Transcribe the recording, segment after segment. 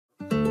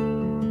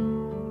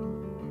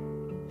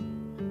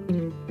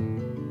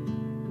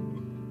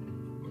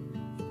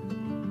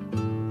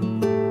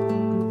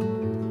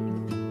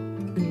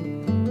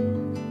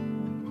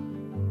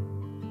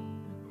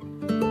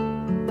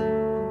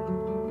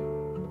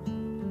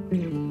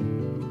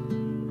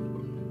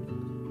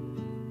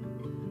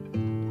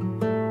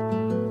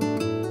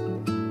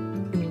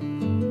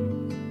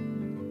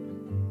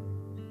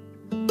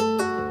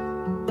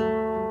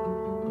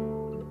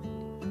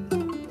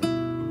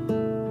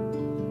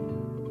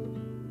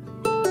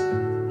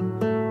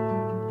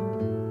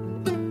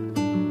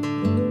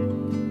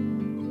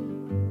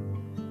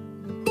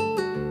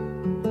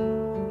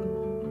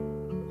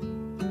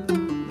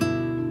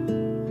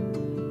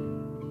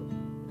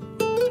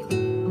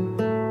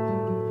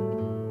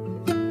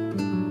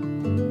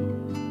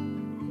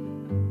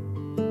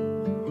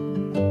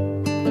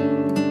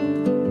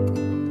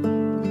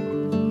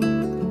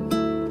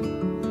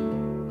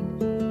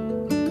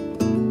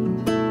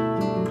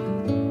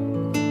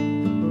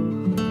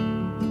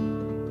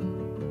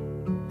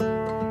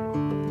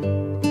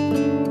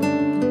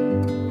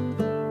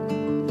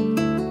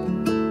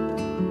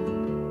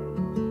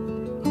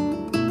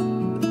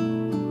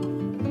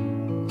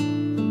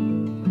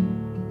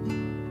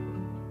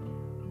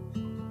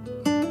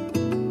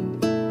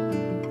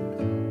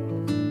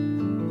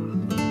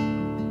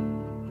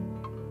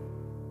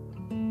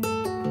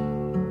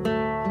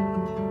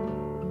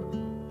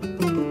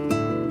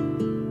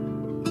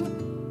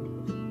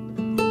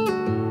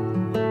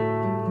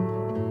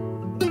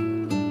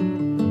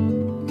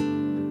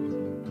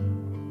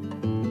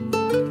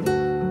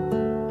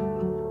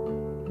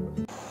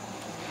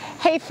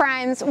Hey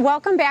friends,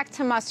 welcome back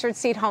to Mustard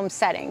Seed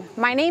Homesteading.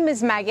 My name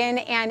is Megan,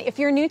 and if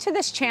you're new to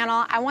this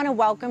channel, I want to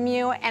welcome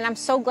you, and I'm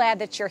so glad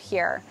that you're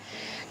here.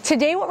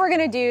 Today what we're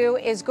going to do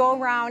is go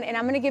around and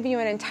I'm going to give you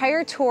an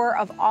entire tour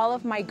of all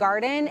of my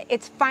garden.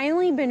 It's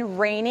finally been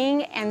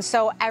raining, and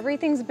so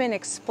everything's been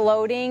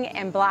exploding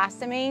and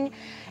blossoming,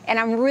 and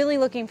I'm really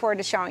looking forward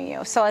to showing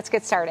you. So let's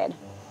get started.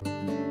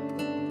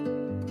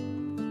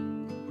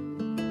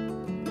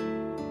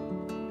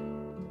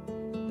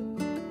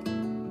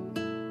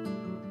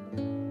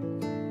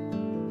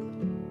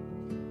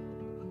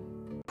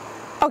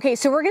 Okay,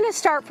 so we're gonna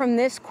start from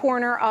this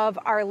corner of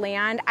our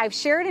land. I've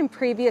shared in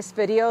previous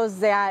videos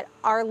that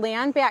our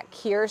land back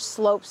here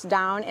slopes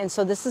down, and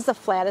so this is the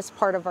flattest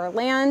part of our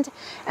land,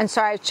 and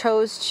so I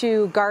chose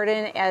to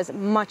garden as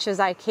much as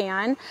I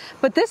can.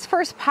 But this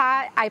first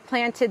pot I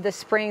planted this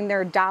spring,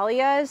 they're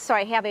dahlias, so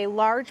I have a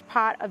large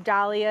pot of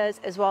dahlias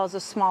as well as a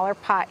smaller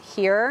pot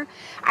here.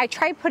 I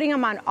tried putting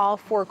them on all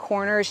four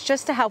corners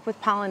just to help with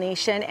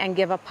pollination and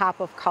give a pop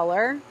of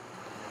color.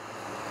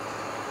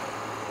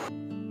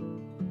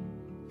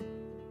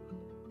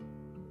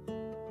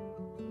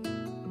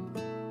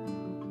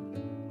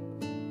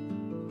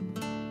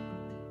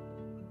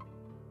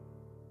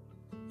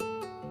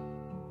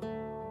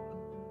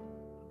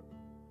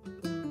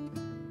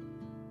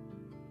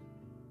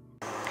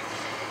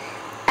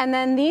 And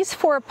then these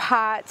four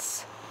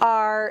pots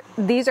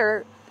these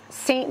are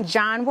St.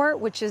 Johnwort,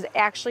 which is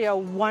actually a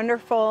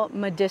wonderful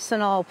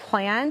medicinal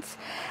plant.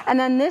 And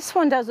then this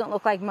one doesn't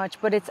look like much,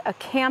 but it's a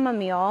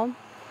chamomile.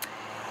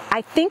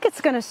 I think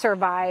it's gonna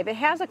survive. It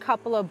has a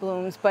couple of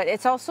blooms, but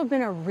it's also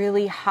been a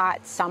really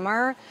hot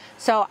summer.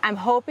 So I'm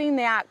hoping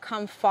that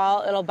come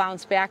fall, it'll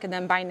bounce back, and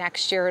then by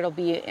next year, it'll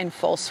be in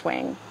full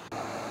swing.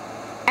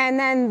 And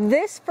then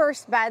this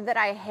first bed that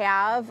I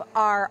have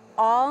are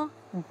all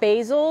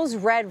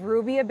basils, red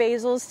rubia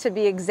basils to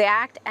be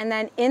exact, and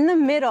then in the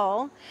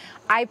middle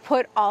I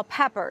put all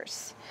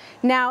peppers.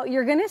 Now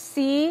you're gonna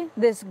see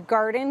this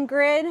garden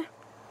grid,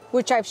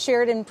 which I've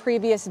shared in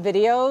previous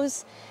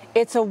videos.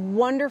 It's a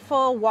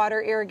wonderful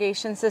water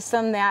irrigation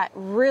system that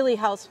really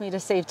helps me to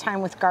save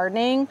time with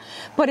gardening.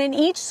 But in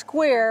each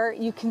square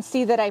you can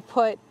see that I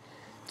put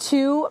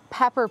 2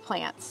 pepper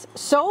plants.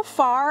 So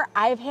far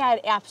I've had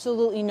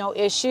absolutely no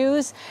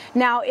issues.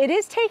 Now it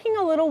is taking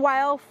a little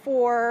while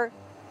for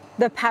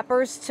the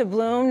peppers to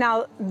bloom.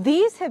 Now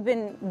these have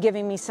been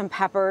giving me some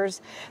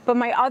peppers, but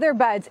my other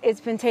beds,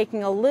 it's been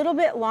taking a little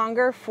bit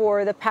longer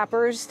for the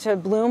peppers to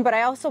bloom, but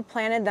I also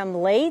planted them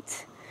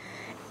late,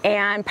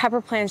 and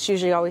pepper plants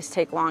usually always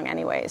take long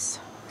anyways.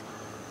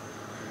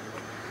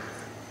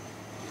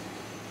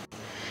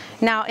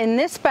 Now in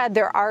this bed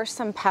there are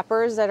some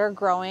peppers that are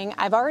growing.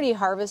 I've already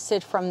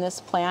harvested from this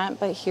plant,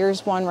 but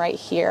here's one right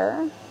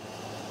here.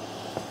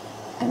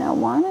 And I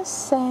want to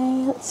say,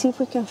 let's see if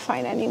we can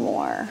find any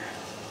more.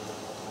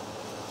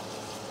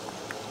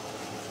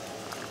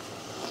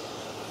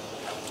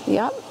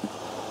 Yep,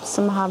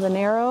 some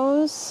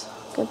habaneros,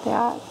 look at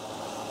that.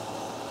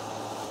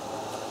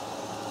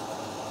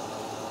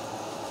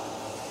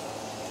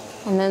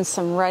 And then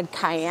some red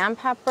cayenne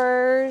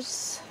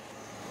peppers.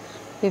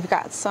 We've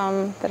got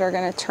some that are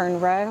gonna turn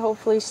red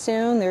hopefully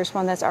soon. There's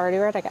one that's already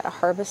red, I gotta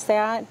harvest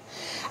that.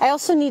 I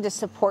also need to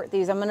support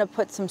these. I'm gonna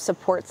put some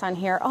supports on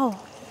here.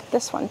 Oh,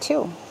 this one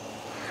too.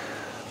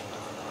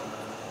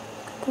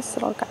 This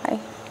little guy.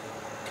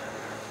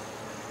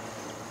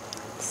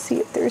 Let's see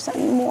if there's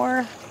any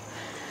more.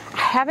 I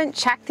haven't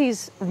checked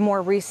these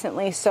more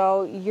recently,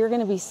 so you're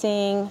going to be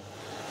seeing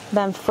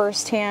them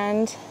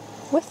firsthand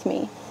with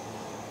me.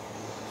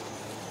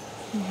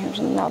 And here's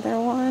another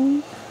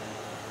one.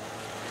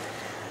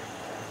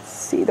 Let's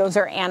see, those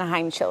are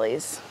Anaheim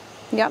chilies.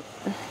 Yep.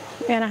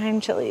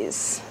 Anaheim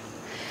chilies.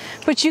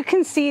 But you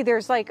can see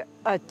there's like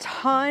a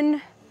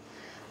ton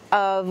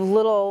of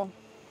little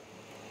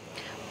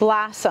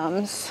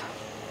blossoms.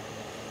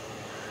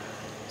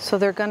 So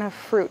they're gonna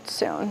fruit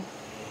soon.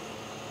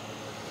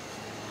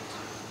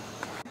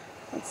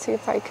 Let's see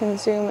if I can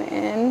zoom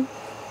in.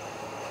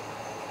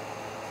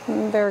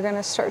 They're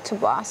gonna start to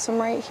blossom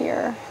right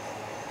here.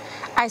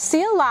 I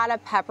see a lot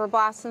of pepper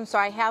blossoms, so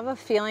I have a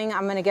feeling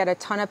I'm gonna get a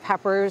ton of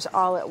peppers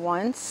all at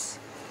once.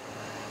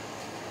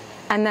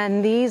 And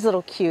then these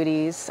little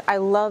cuties, I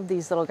love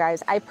these little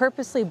guys. I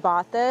purposely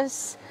bought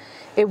this.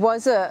 It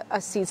was a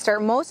seed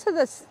start. Most of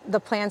the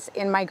plants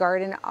in my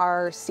garden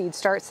are seed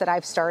starts that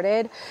I've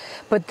started.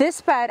 But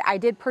this bed, I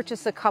did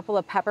purchase a couple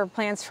of pepper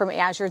plants from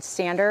Azure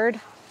Standard.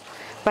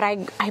 But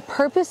I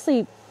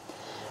purposely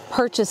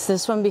purchased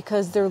this one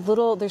because they're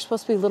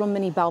supposed to be little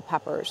mini bell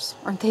peppers.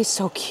 Aren't they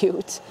so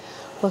cute?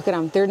 Look at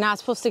them. They're not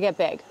supposed to get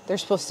big. They're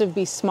supposed to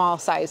be small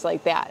size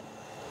like that.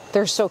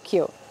 They're so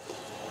cute.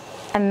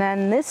 And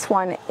then this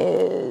one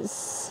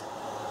is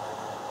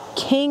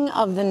King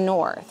of the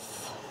North.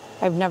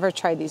 I've never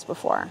tried these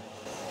before.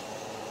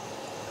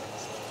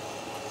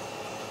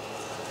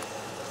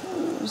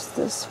 There's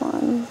this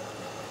one.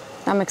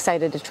 I'm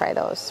excited to try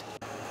those.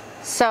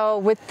 So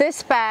with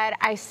this bed,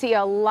 I see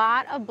a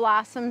lot of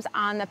blossoms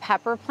on the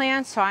pepper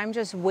plants, so I'm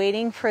just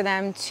waiting for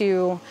them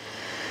to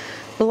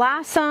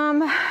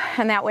blossom,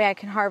 and that way I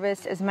can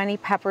harvest as many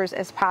peppers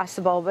as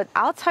possible. But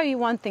I'll tell you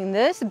one thing,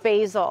 this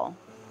basil,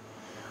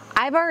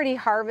 I've already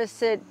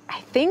harvested, I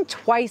think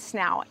twice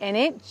now, and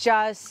it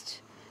just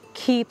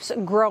keeps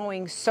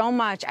growing so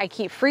much. I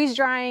keep freeze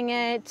drying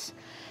it,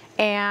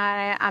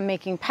 and I'm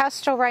making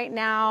pesto right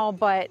now,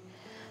 but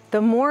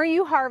the more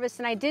you harvest,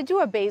 and I did do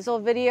a basil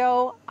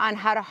video on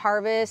how to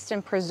harvest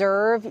and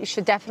preserve, you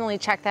should definitely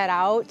check that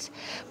out.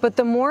 But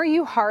the more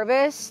you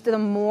harvest, the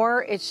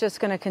more it's just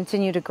gonna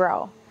continue to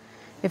grow.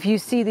 If you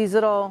see these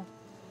little,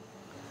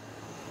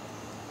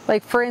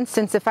 like for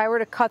instance, if I were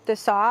to cut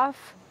this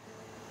off,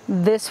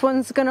 this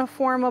one's gonna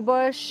form a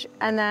bush,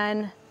 and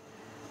then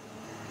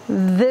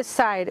this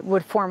side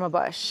would form a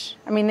bush.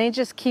 I mean, they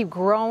just keep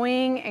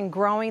growing and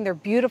growing. They're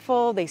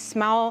beautiful. They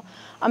smell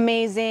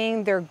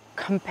amazing. They're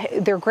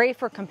great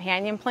for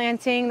companion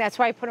planting. That's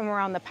why I put them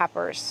around the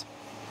peppers.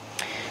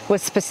 It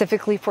was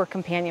specifically for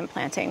companion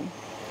planting.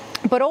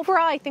 But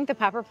overall, I think the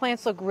pepper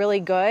plants look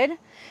really good.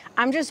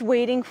 I'm just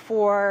waiting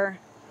for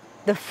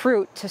the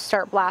fruit to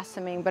start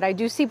blossoming, but I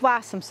do see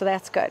blossoms, so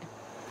that's good.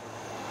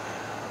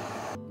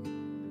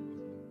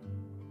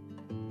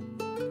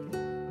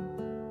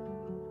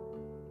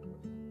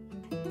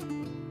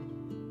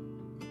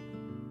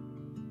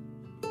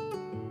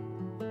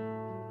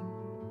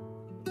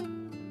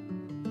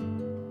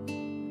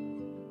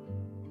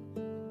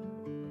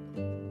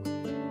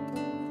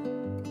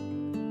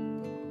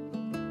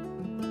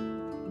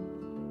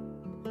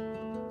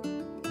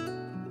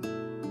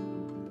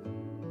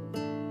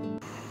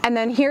 And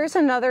then here's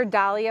another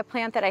dahlia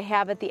plant that I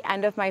have at the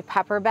end of my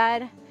pepper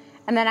bed.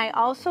 And then I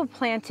also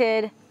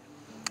planted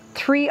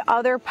 3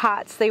 other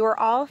pots. They were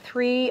all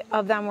 3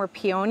 of them were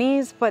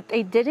peonies, but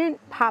they didn't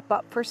pop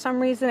up for some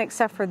reason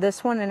except for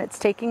this one, and it's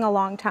taking a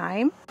long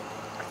time.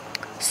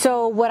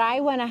 So what I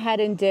went ahead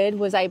and did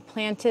was I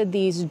planted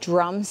these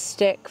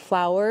drumstick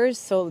flowers.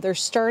 So they're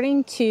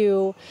starting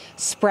to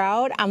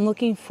sprout. I'm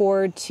looking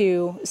forward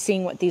to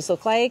seeing what these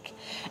look like.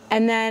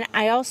 And then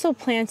I also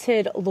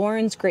planted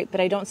Lauren's grape, but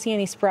I don't see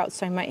any sprouts,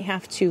 so I might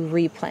have to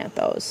replant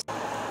those.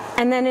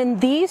 And then in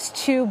these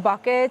 2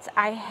 buckets,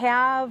 I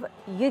have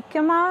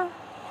yucca,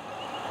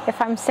 if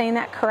I'm saying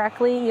that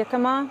correctly,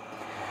 yucca.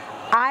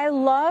 I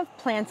love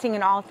planting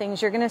in all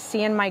things. You're gonna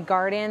see in my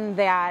garden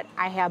that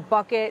I have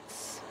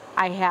buckets,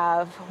 I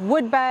have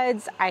wood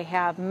beds, I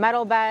have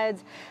metal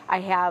beds, I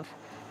have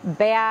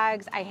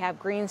bags, I have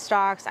green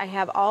stalks, I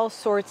have all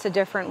sorts of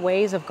different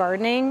ways of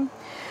gardening.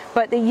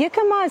 But the yucca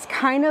is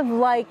kind of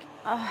like,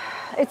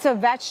 it's a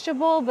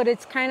vegetable, but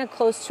it's kind of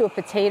close to a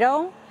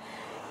potato,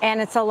 and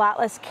it's a lot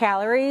less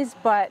calories,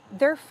 but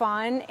they're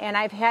fun, and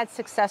I've had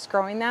success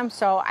growing them,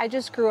 so I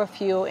just grew a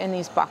few in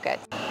these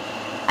buckets.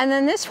 And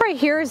then this right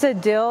here is a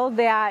dill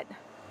that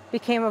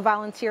became a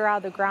volunteer out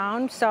of the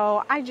ground,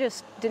 so I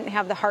just didn't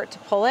have the heart to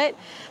pull it.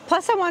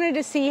 Plus I wanted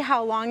to see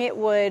how long it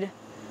would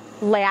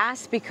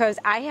last, because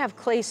I have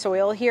clay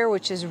soil here,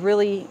 which is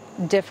really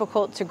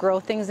difficult to grow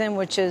things in,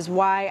 which is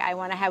why I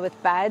went ahead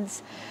with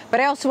beds. But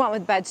I also went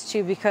with beds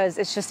too because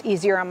it's just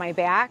easier on my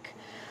back.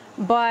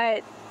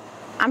 But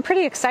I'm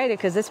pretty excited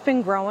because it's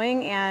been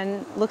growing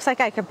and looks like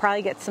I could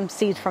probably get some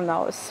seeds from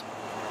those.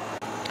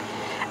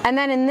 And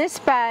then in this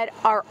bed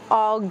are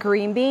all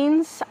green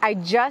beans. I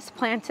just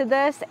planted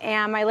this,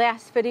 and my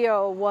last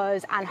video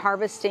was on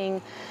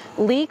harvesting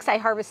leeks. I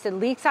harvested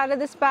leeks out of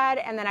this bed,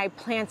 and then I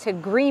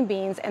planted green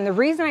beans. And the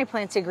reason I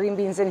planted green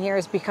beans in here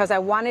is because I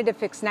wanted to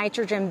fix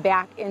nitrogen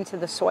back into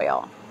the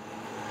soil.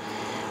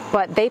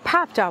 But they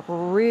popped up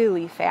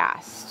really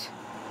fast.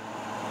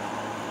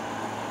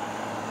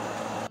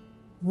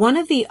 One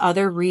of the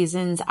other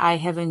reasons I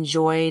have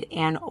enjoyed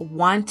and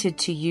wanted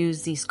to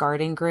use these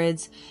garden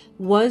grids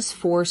was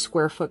for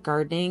square foot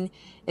gardening.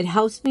 It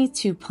helps me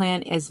to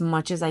plant as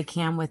much as I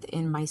can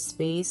within my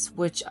space,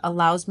 which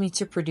allows me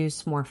to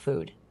produce more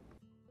food.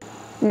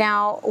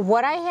 Now,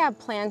 what I have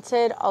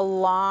planted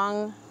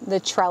along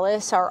the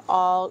trellis are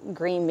all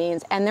green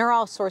beans, and they're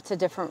all sorts of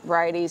different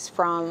varieties,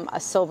 from a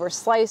silver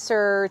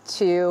slicer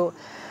to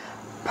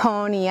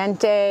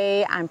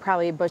Poniente, I'm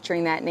probably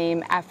butchering that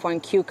name,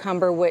 F1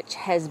 cucumber, which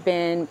has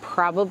been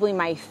probably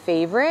my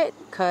favorite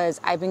because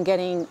I've been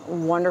getting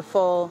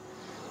wonderful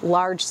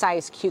large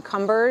size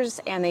cucumbers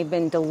and they've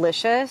been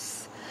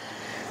delicious.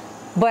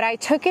 But I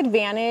took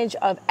advantage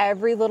of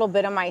every little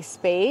bit of my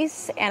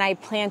space and I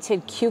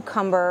planted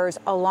cucumbers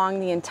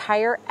along the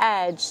entire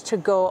edge to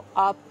go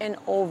up and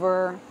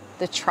over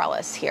the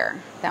trellis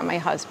here that my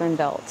husband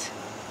built.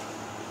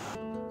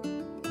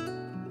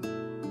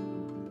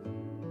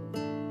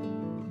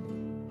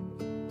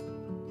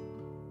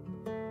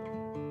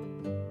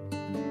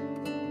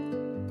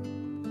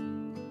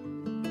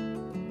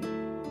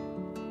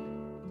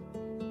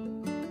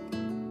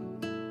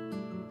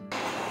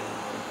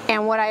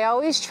 And what I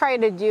always try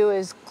to do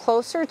is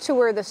closer to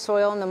where the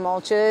soil and the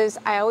mulch is,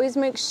 I always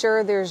make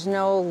sure there's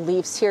no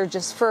leaves here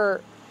just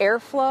for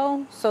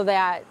airflow so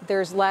that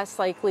there's less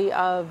likely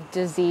of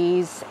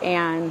disease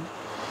and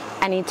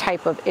any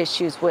type of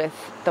issues with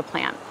the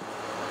plant.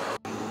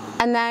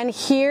 And then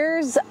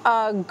here's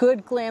a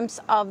good glimpse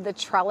of the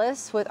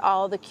trellis with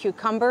all the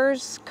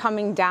cucumbers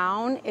coming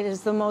down. It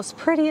is the most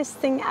prettiest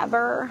thing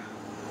ever.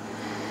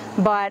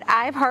 But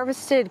I've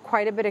harvested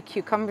quite a bit of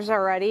cucumbers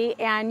already,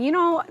 and you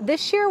know,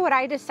 this year what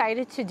I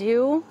decided to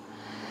do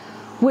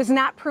was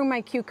not prune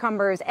my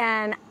cucumbers,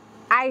 and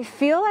I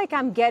feel like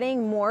I'm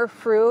getting more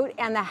fruit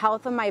and the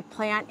health of my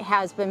plant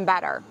has been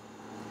better.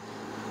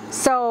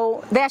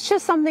 So that's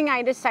just something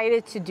I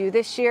decided to do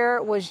this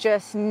year, was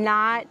just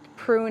not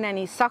prune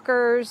any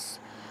suckers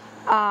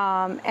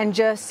and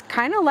just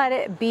kind of let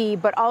it be,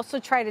 but also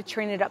try to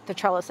train it up the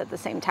trellis at the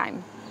same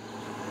time.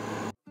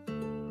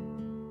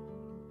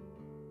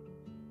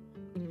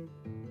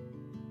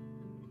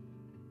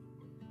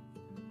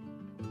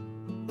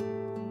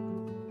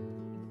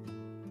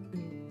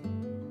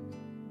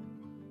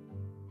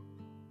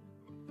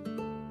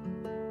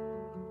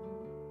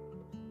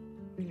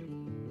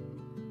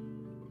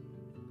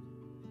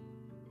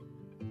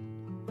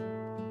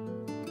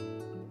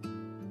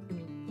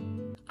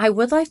 I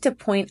would like to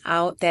point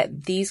out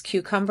that these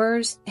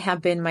cucumbers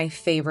have been my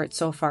favorite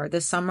so far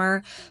this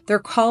summer. They're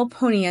called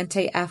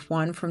Poniente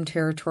F1 from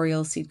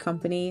Territorial Seed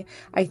Company.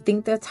 I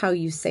think that's how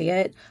you say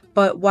it.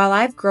 But while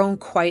I've grown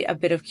quite a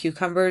bit of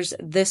cucumbers,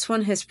 this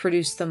one has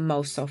produced the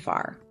most so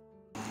far.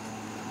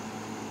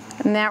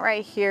 And that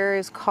right here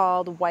is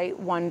called White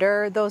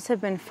Wonder. Those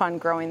have been fun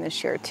growing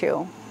this year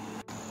too.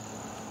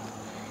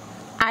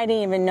 I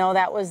didn't even know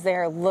that was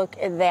there. Look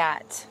at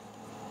that.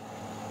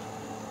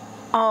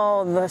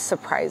 Oh, the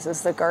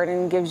surprises the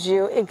garden gives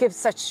you. It gives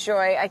such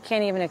joy. I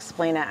can't even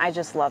explain it. I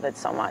just love it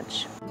so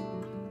much.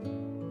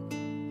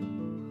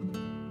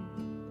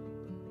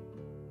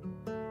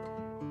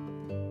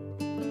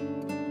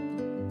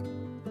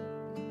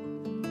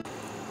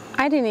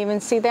 I didn't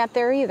even see that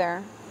there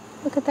either.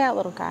 Look at that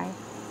little guy.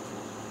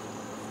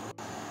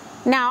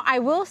 Now, I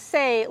will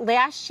say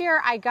last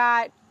year I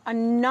got a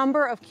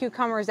number of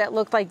cucumbers that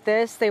looked like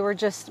this. They were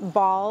just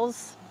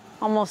balls,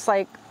 almost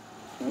like,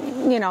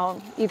 you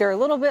know, either a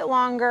little bit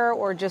longer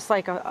or just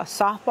like a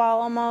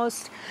softball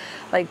almost.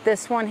 Like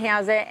this one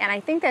has it, and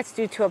I think that's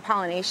due to a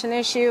pollination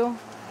issue.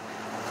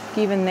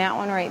 Even that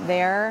one right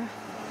there.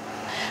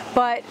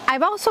 But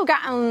I've also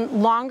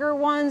gotten longer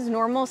ones,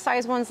 normal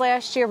size ones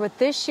last year, but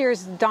this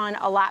year's done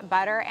a lot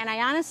better, and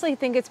I honestly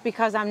think it's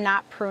because I'm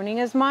not pruning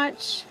as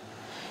much.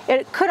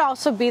 It could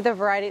also be the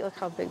variety. Look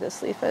how big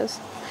this leaf is.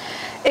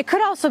 It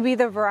could also be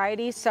the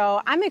variety,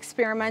 so I'm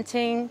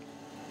experimenting.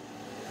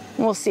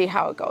 We'll see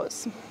how it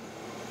goes.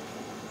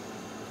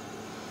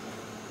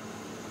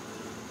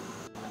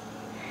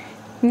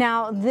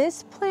 Now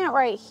this plant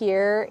right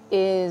here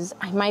is,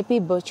 I might be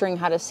butchering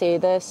how to say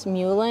this,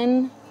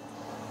 mullein.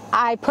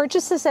 I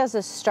purchased this as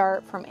a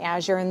start from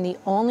Azure, and the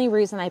only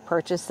reason I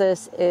purchased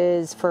this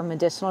is for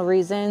medicinal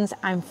reasons.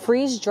 I'm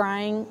freeze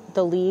drying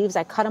the leaves.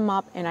 I cut them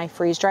up and I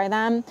freeze dry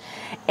them,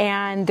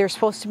 and they're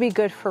supposed to be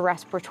good for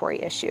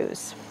respiratory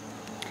issues.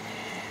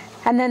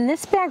 And then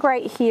this bag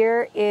right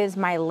here is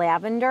my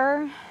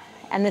lavender,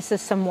 and this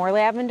is some more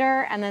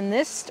lavender, and then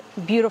this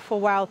beautiful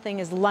wild thing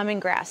is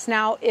lemongrass.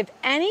 Now, if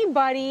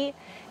anybody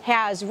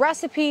has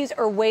recipes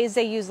or ways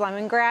they use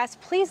lemongrass,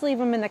 please leave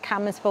them in the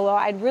comments below.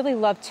 I'd really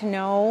love to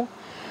know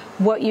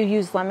what you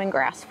use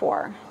lemongrass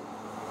for.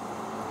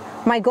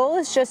 My goal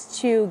is just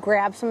to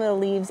grab some of the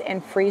leaves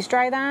and freeze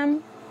dry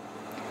them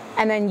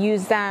and then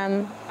use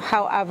them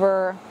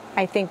however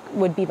I think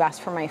would be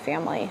best for my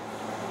family.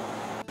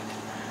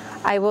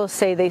 I will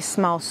say they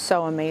smell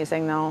so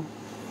amazing though.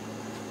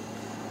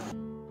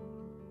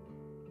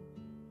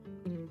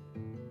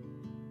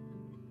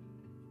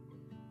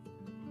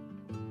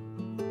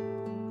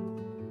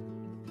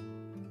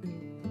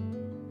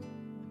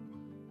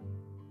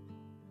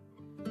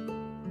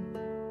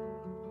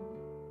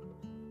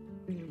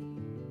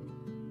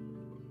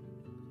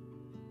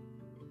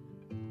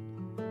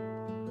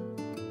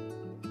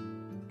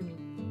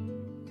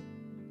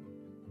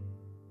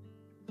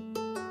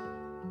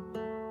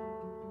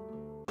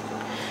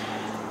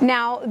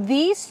 Now,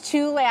 these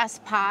two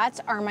last pots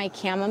are my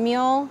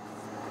chamomile.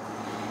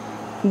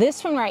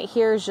 This one right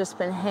here has just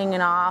been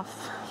hanging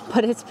off,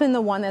 but it's been the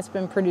one that's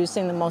been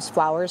producing the most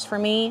flowers for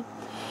me.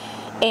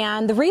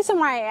 And the reason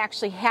why I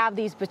actually have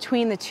these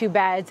between the two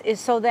beds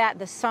is so that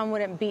the sun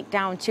wouldn't beat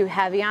down too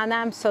heavy on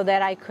them, so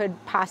that I could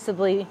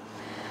possibly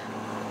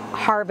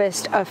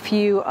harvest a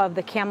few of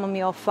the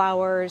chamomile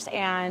flowers,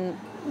 and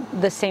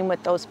the same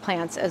with those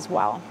plants as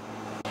well.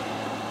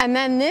 And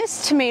then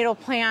this tomato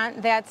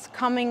plant that's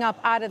coming up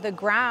out of the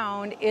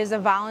ground is a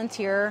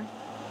volunteer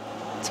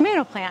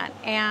tomato plant,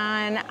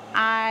 and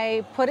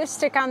I put a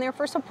stick on there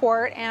for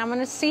support, and I'm going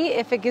to see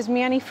if it gives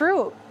me any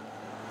fruit.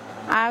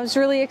 I was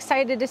really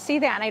excited to see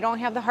that, and I don't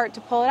have the heart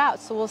to pull it out,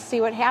 so we'll see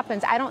what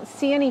happens. I don't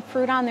see any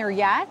fruit on there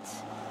yet,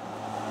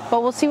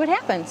 but we'll see what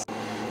happens.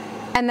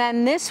 And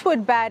then this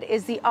wood bed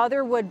is the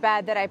other wood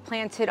bed that I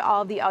planted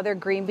all the other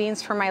green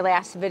beans for my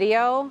last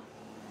video.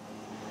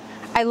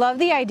 I love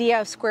the idea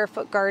of square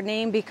foot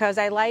gardening because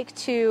I like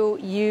to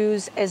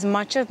use as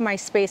much of my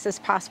space as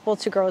possible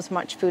to grow as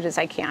much food as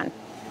I can.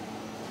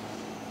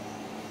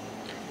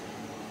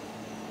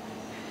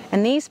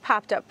 And these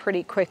popped up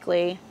pretty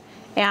quickly.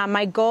 And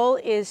my goal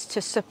is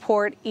to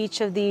support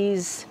each of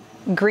these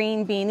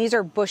green beans. These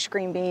are bush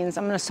green beans.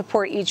 I'm going to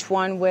support each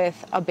one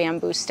with a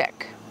bamboo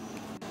stick.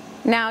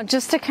 Now,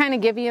 just to kind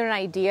of give you an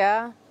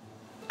idea,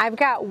 I've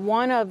got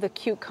one of the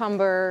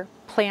cucumber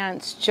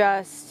plants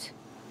just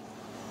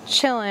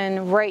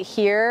chilling right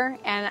here,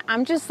 and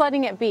I'm just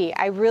letting it be.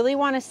 I really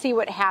want to see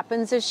what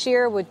happens this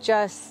year with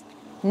just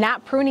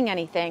not pruning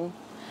anything.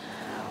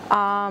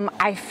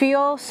 I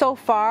feel so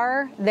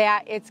far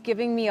that it's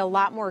giving me a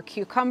lot more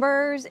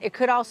cucumbers. It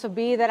could also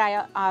be that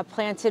I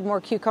planted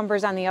more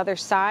cucumbers on the other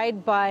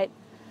side, but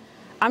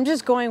I'm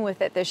just going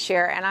with it this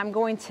year, and I'm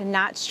going to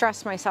not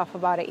stress myself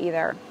about it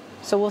either.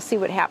 So we'll see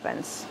what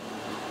happens.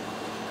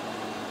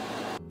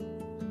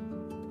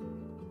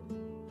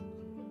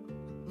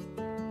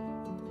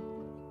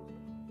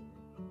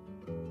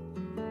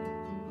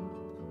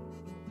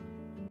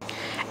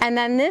 And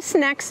then this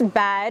next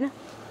bed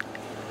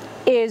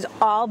is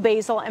all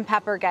basil and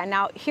pepper again.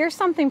 Now, here's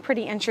something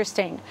pretty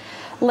interesting.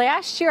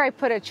 Last year I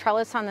put a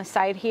trellis on the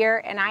side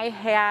here, and I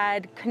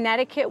had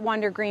Connecticut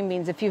Wonder green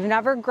beans. If you've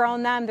never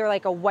grown them, they're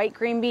like a white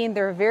green bean.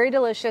 They're very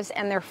delicious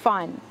and they're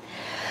fun.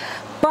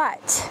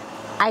 But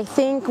I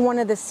think one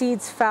of the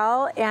seeds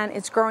fell and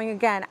it's growing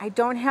again. I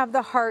don't have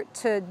the heart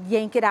to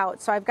yank it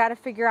out, so I've got to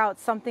figure out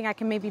something I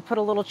can maybe put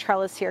a little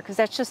trellis here, because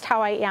that's just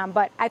how I am.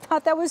 But I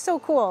thought that was so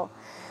cool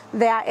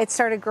that it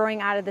started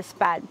growing out of this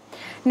bed.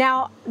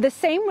 Now, the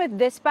same with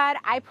this bed,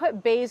 I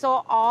put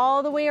basil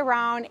all the way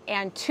around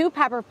and 2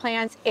 pepper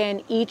plants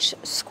in each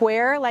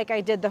square like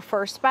I did the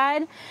first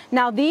bed.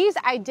 Now these,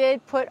 I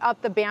did put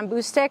up the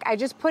bamboo stick. I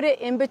just put it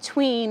in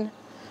between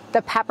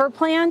the pepper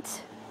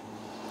plant.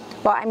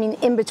 Well, I mean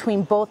in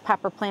between both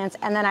pepper plants,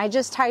 and then I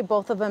just tied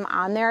both of them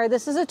on there.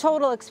 This is a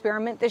total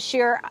experiment this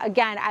year.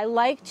 Again, I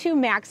like to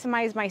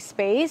maximize my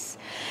space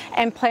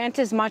and plant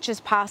as much as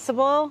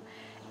possible,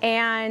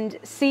 and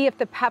see if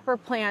the pepper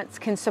plants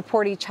can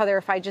support each other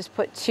if I just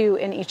put 2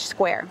 in each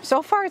square.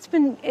 So far it's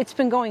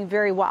been going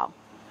very well.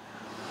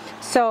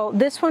 So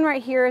this one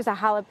right here is a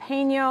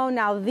jalapeno.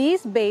 Now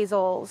these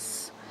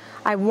basils,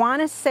 I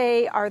want to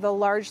say are the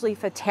large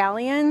leaf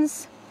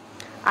Italians.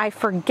 I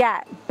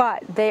forget,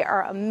 but they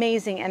are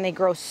amazing and they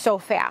grow so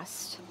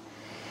fast.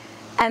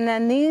 And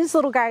then these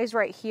little guys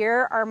right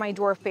here are my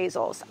dwarf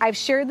basils. I've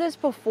shared this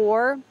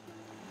before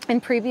in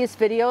previous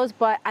videos,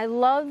 but I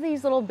love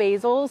these little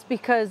basils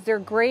because they're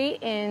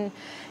great in,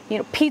 you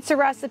know, pizza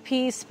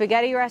recipes,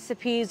 spaghetti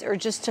recipes, or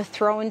just to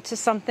throw into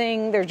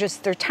something. They're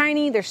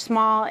tiny, they're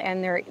small,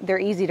 and they're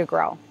easy to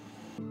grow.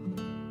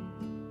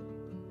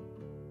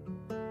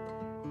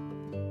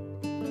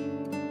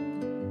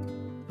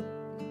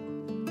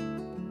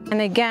 And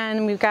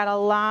again, we've got a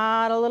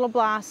lot of little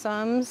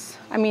blossoms.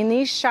 I mean,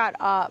 these shot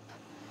up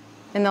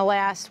in the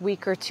last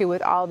week or 2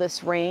 with all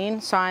this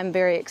rain, so I'm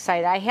very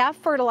excited. I have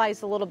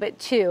fertilized a little bit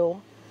too,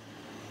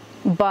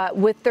 but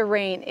with the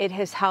rain, it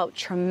has helped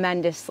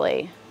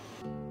tremendously.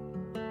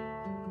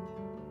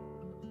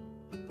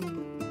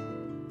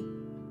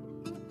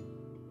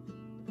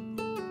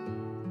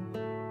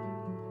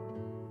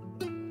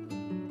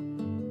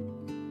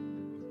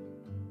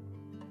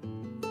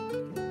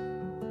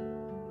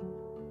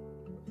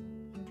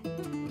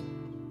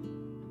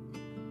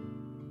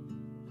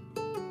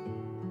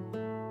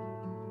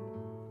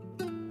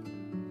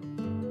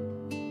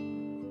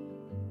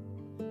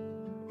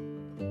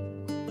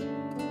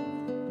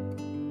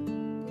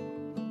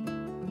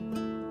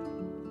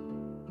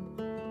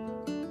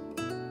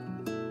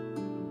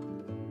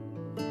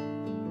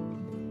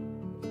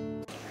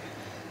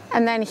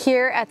 And then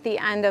here at the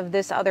end of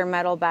this other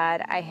metal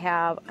bed, I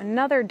have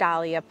another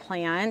dahlia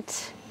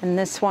plant, and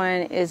this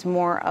one is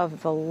more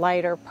of the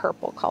lighter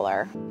purple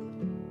color.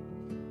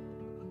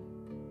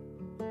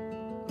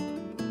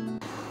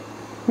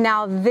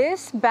 Now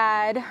this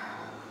bed,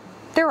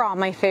 they're all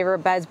my favorite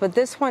beds, but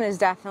this one is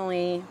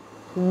definitely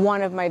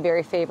one of my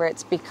very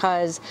favorites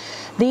because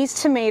these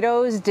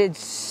tomatoes did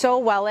so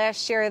well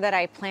last year that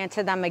I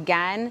planted them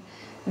again.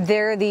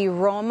 They're the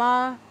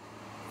Roma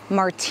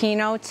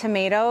Martino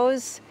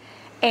tomatoes.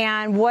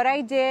 And what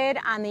I did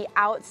on the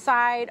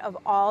outside of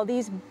all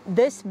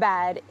this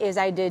bed is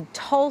I did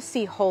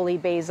Tulsi holy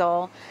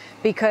basil,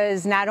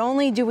 because not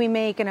only do we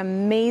make an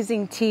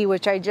amazing tea,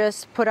 which I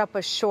just put up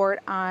a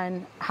short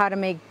on how to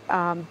make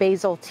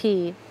basil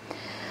tea,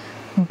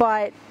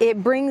 but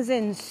it brings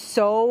in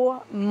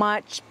so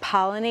much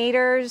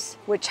pollinators,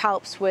 which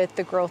helps with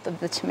the growth of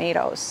the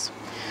tomatoes.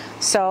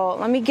 So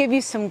let me give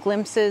you some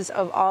glimpses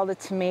of all the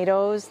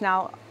tomatoes.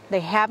 Now, they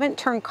haven't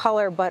turned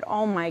color, but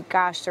oh my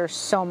gosh, there's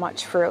so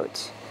much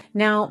fruit.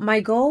 Now, my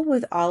goal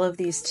with all of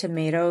these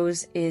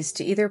tomatoes is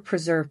to either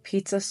preserve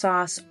pizza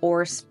sauce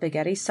or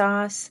spaghetti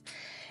sauce,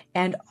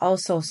 and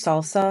also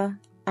salsa.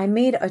 I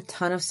made a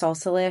ton of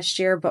salsa last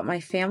year, but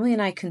my family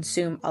and I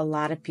consume a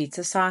lot of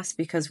pizza sauce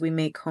because we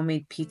make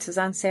homemade pizzas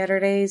on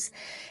Saturdays,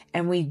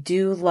 and we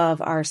do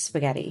love our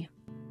spaghetti.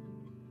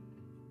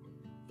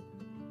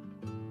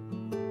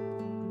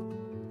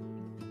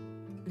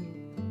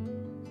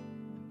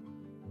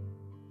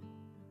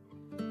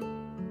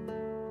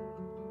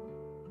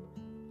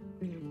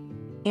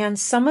 And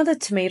some of the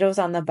tomatoes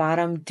on the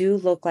bottom do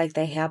look like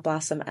they have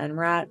blossom end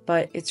rot,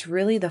 but it's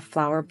really the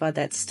flower bud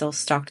that's still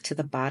stuck to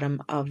the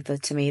bottom of the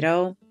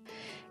tomato.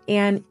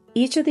 And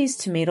each of these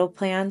tomato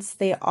plants,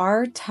 they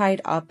are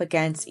tied up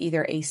against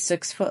either a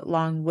 6-foot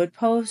long wood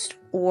post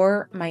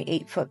or my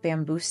 8-foot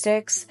bamboo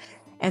sticks.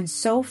 And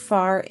so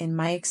far in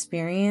my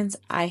experience,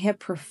 I have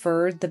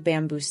preferred the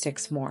bamboo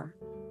sticks more.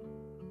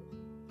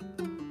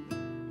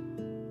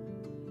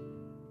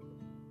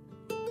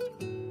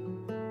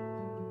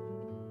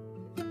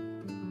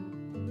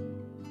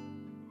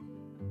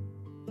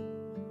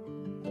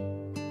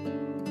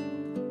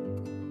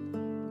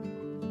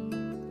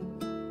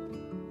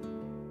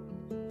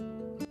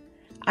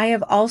 I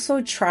have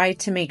also tried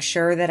to make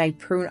sure that I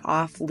prune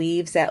off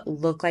leaves that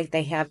look like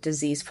they have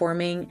disease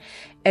forming,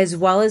 as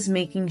well as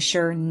making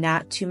sure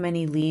not too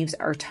many leaves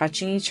are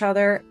touching each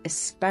other,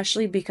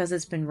 especially because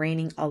it's been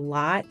raining a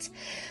lot.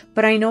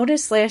 But I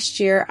noticed last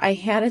year I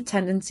had a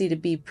tendency to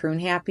be prune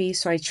happy,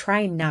 so I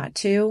try not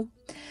to.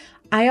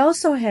 I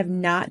also have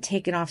not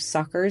taken off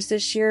suckers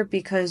this year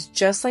because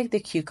just like the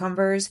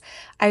cucumbers,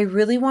 I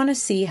really want to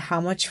see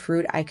how much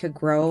fruit I could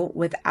grow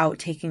without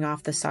taking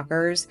off the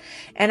suckers.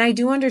 And I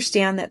do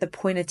understand that the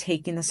point of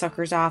taking the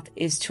suckers off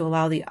is to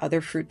allow the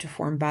other fruit to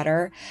form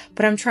better,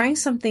 but I'm trying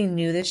something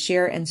new this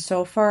year, and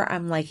so far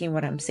I'm liking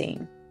what I'm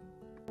seeing.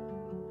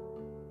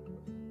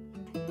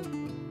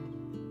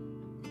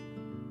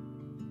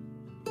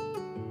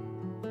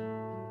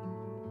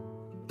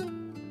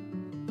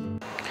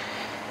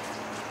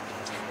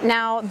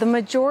 Now, the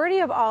majority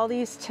of all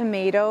these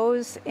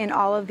tomatoes in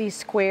all of these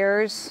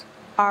squares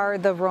are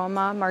the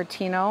Roma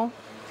Martino.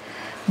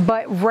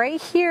 But right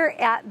here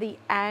at the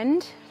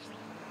end,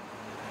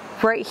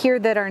 right here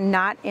that are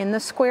not in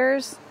the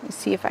squares, let me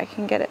see if I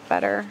can get it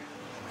better.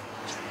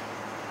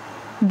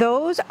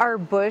 Those are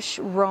Bush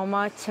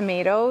Roma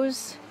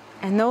tomatoes.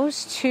 And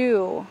those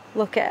two,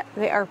 look at,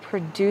 they are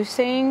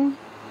producing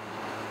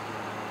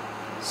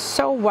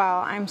so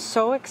well. I'm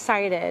so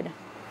excited.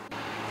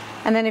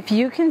 And then if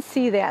you can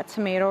see that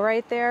tomato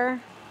right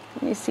there,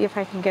 let me see if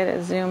I can get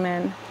it zoom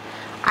in.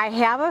 I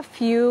have a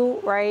few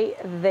right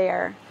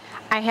there.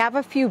 I have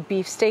a few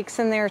beefsteaks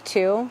in there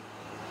too.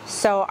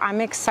 So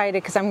I'm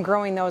excited because I'm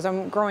growing those.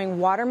 I'm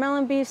growing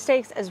watermelon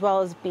beefsteaks as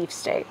well as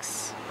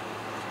beefsteaks.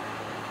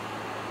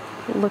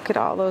 Look at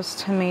all those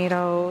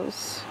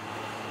tomatoes.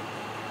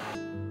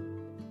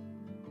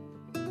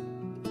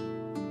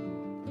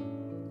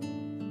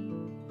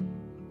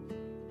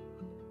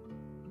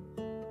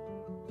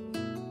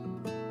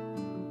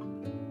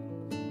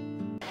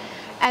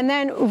 And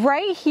then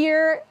right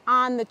here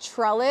on the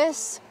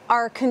trellis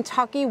are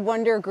Kentucky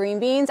Wonder green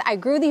beans. I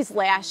grew these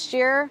last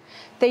year.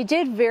 They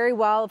did very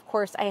well. Of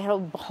course, I had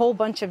a whole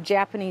bunch of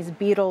Japanese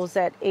beetles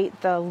that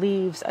ate the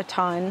leaves a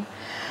ton.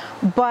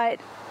 But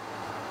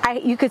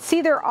you could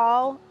see they're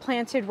all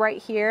planted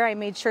right here. I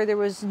made sure there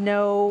was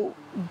no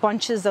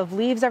bunches of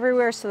leaves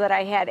everywhere so that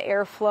I had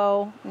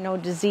airflow, no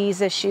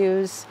disease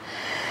issues.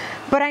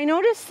 But I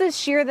noticed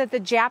this year that the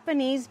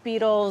Japanese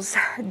beetles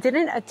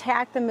didn't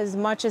attack them as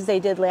much as they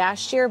did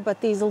last year,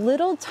 but these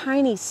little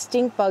tiny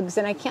stink bugs,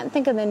 and I can't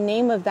think of the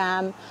name of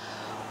them,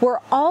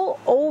 were all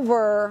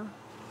over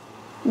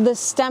the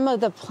stem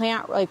of the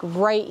plant, like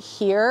right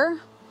here.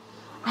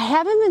 I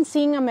haven't been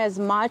seeing them as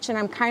much, and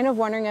I'm kind of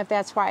wondering if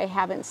that's why I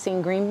haven't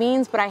seen green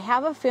beans, but I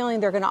have a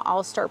feeling they're going to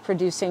all start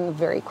producing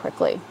very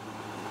quickly.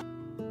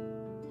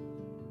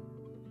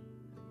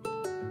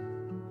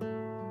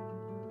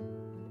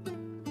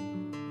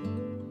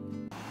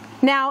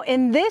 Now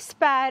in this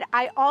bed,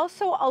 I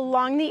also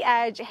along the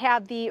edge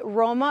have the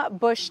Roma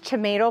bush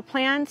tomato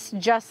plants,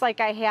 just like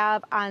I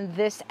have on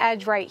this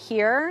edge right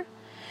here.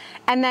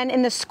 And then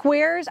in the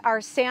squares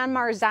are San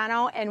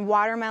Marzano and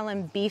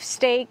watermelon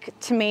beefsteak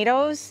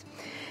tomatoes.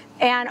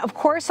 And of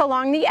course,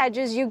 along the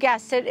edges, you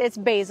guessed it, it's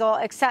basil,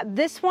 except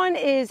this one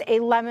is a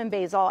lemon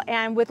basil.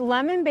 And with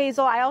lemon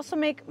basil, I also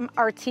make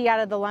our tea out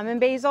of the lemon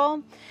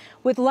basil.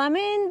 With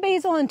lemon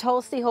basil and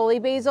toasty holy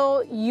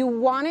basil, you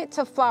want it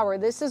to flower.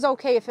 This is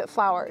okay if it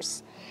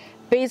flowers.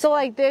 Basil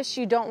like this,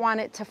 you don't want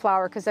it to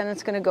flower because then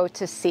it's going to go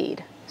to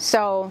seed.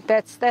 So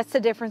that's the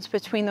difference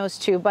between those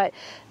two. But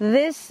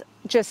this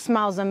just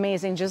smells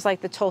amazing, just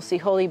like the toasty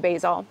holy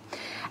basil.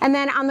 And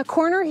then on the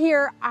corner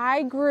here,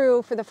 I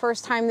grew for the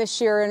first time this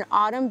year an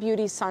autumn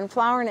beauty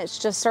sunflower, and it's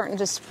just starting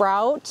to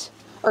sprout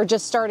or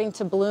just starting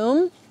to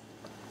bloom.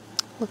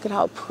 Look at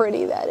how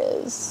pretty that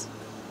is.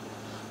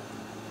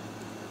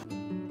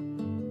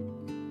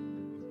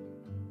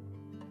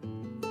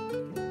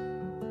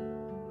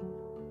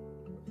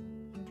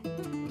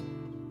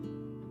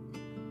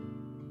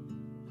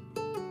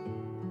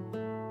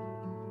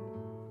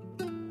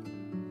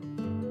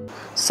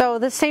 So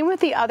the same with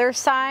the other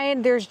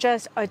side, there's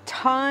just a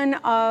ton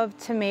of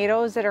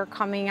tomatoes that are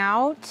coming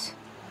out,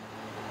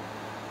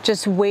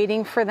 just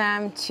waiting for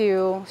them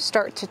to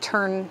start to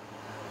turn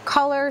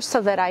color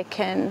so that I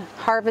can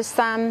harvest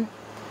them.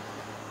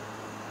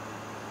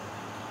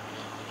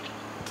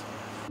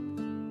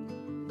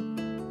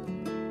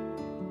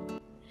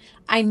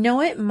 I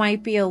know it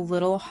might be a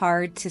little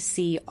hard to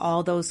see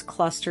all those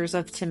clusters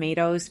of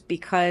tomatoes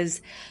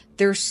because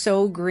they're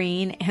so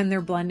green and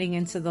they're blending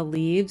into the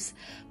leaves,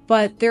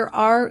 but there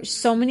are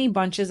so many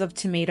bunches of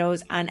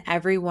tomatoes on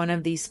every one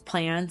of these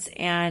plants,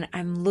 and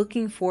I'm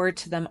looking forward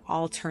to them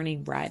all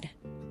turning red.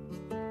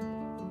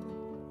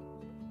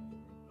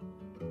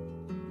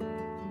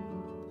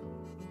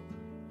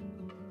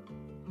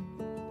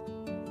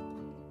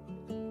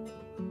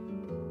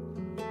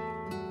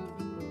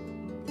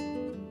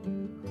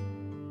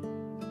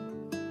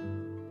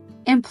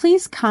 And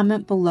please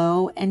comment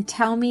below and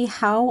tell me,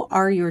 how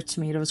are your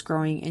tomatoes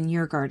growing in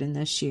your garden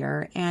this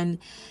year? And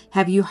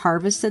have you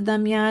harvested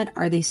them yet?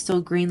 Are they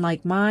still green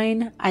like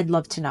mine? I'd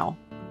love to know.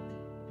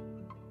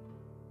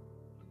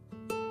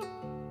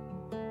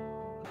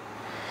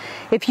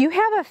 If you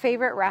have a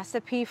favorite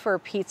recipe for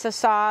pizza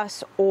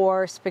sauce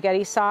or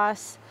spaghetti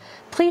sauce,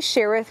 please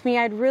share with me.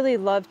 I'd really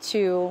love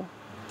to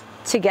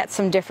get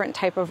some different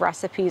type of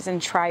recipes and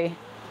try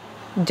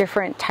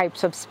different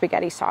types of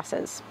spaghetti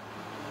sauces.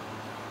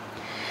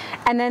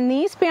 And then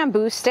these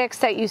bamboo sticks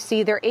that you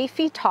see, they're 8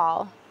 feet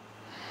tall,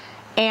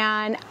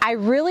 and I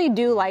really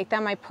do like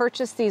them. I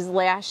purchased these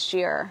last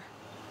year.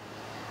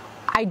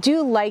 I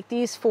do like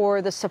these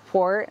for the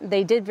support.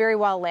 They did very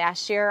well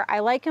last year. I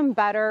like them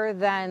better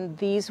than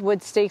these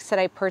wood stakes that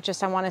I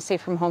purchased, I want to say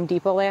from Home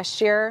Depot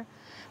last year.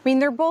 I mean,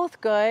 they're both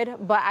good,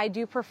 but I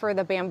do prefer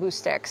the bamboo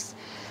sticks.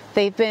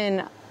 They've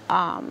been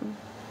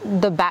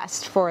the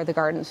best for the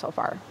garden so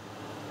far.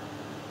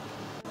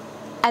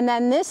 And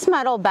then this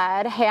metal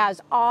bed has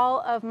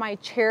all of my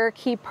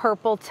Cherokee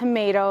purple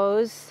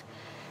tomatoes.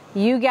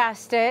 You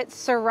guessed it,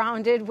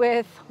 surrounded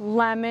with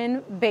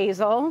lemon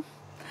basil.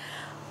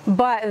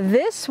 But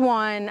this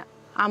one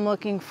I'm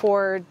looking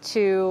forward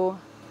to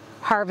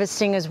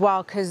harvesting as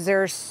well because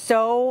there's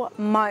so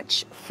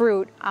much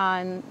fruit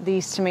on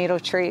these tomato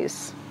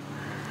trees.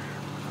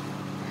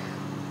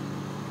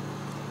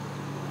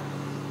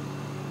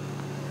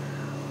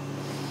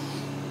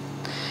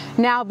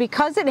 Now,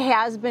 because it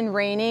has been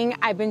raining,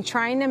 I've been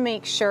trying to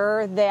make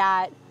sure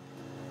that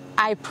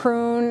I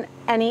prune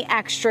any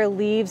extra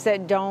leaves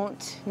that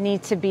don't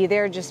need to be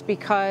there, just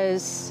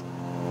because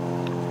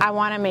I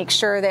want to make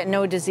sure that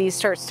no disease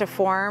starts to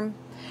form.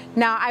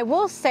 Now, I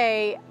will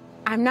say,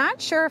 I'm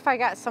not sure if I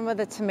got some of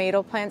the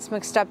tomato plants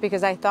mixed up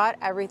because I thought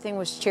everything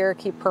was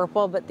Cherokee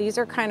purple, but these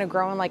are kind of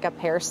growing like a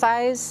pear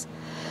size.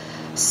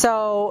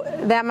 So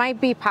that might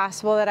be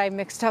possible that I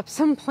mixed up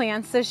some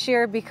plants this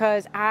year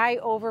because I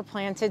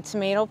overplanted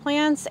tomato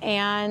plants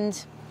and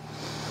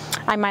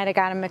I might have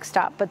got them mixed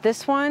up. But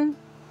this one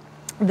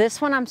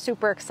I'm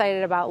super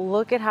excited about.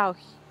 Look at how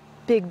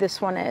big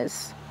this one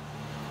is.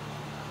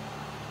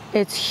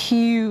 It's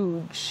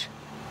huge.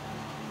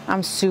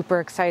 I'm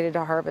super excited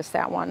to harvest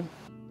that one.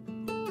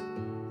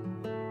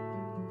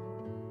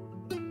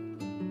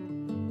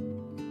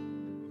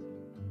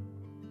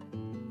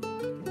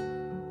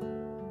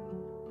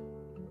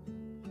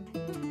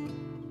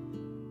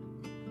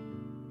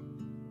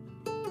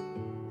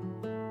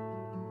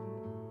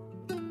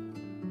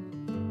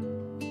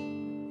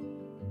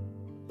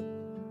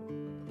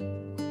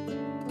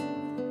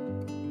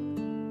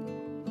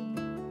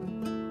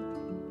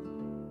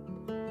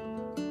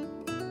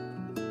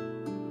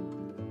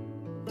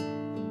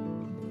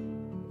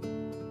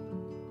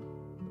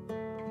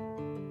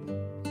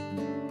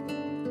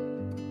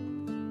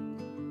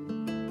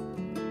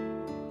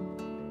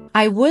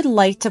 I would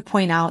like to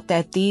point out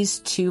that these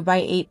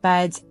 2x8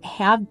 beds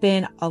have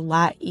been a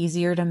lot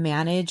easier to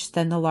manage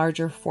than the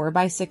larger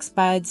 4x6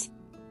 beds.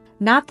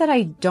 Not that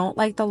I don't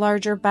like the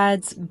larger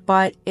beds,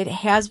 but it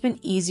has been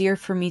easier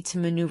for me to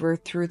maneuver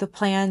through the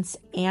plants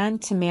and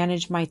to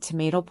manage my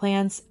tomato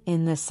plants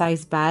in this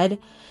size bed,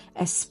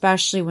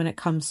 especially when it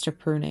comes to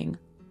pruning.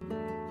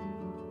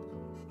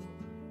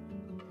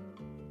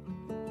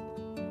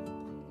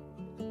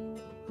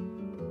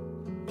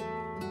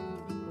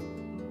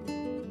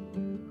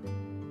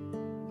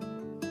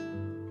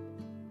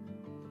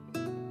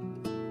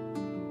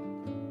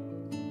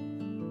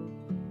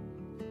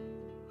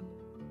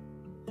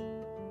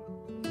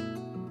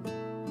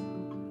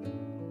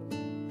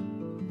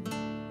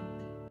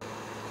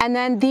 And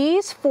then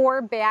these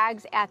 4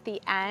 bags at the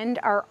end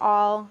are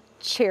all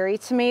cherry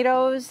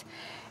tomatoes.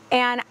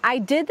 And I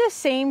did the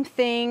same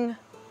thing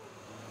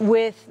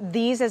with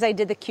these as I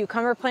did the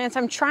cucumber plants.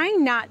 I'm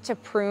trying not to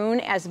prune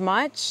as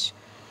much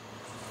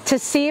to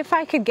see if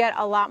I could get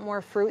a lot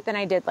more fruit than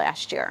I did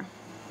last year.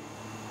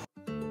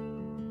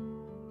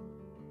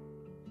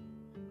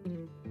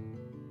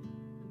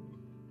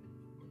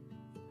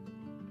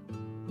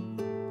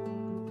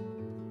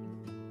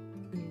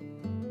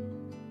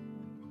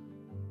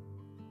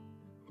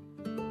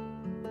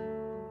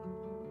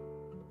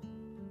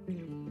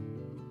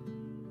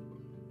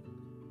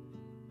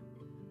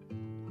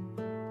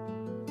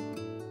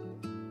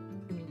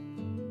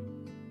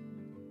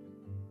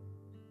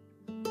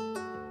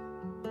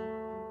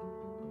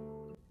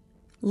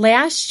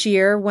 Last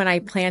year, when I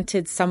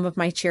planted some of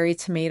my cherry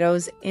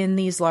tomatoes in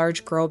these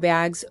large grow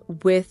bags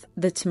with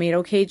the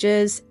tomato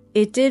cages,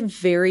 it did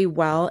very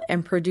well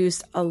and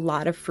produced a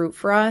lot of fruit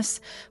for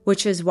us,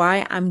 which is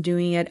why I'm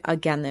doing it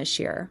again this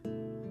year.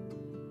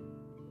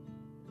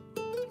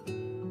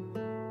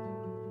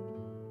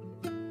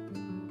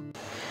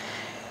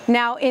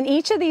 Now, in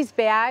each of these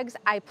bags,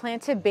 I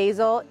planted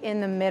basil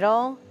in the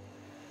middle.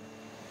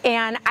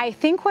 And I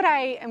think what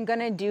I am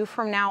gonna do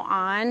from now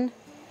on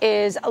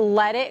is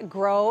let it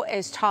grow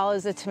as tall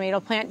as the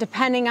tomato plant,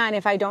 depending on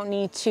if I don't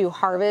need to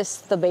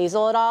harvest the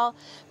basil at all.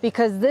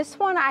 Because this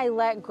one I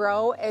let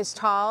grow as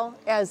tall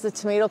as the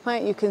tomato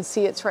plant. You can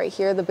see it's right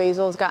here, the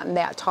basil has gotten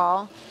that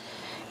tall.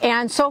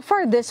 And so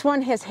far this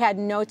one has had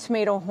no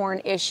tomato horn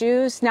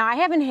issues. Now I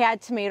haven't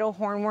had tomato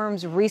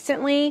hornworms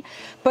recently,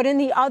 but in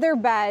the other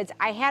beds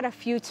I had a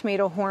few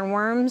tomato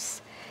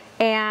hornworms.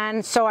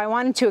 And so I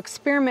wanted to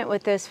experiment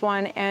with this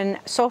one, and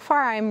so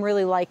far I'm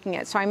really liking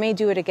it. So I may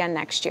do it again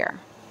next year.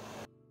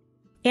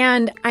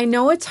 And I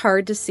know it's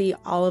hard to see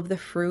all of the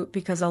fruit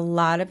because a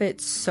lot of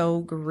it's so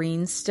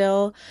green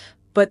still,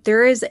 but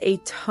there is a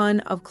ton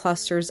of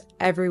clusters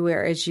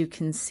everywhere, as you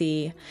can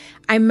see.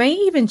 I may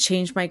even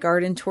change my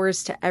garden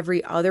tours to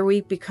every other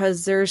week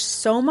because there's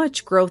so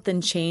much growth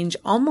and change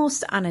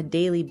almost on a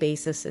daily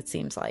basis, it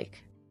seems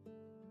like.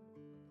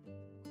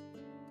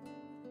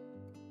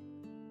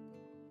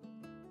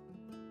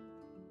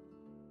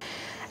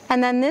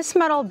 And then this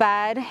metal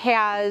bed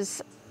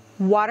has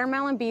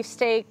watermelon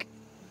beefsteak,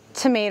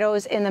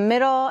 tomatoes in the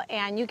middle,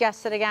 and you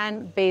guessed it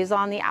again, basil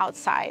on the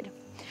outside.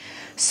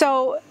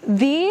 So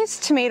these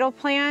tomato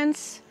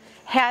plants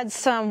had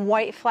some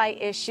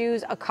whitefly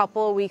issues a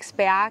couple of weeks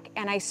back,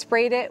 and I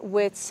sprayed it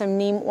with some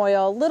neem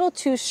oil, a little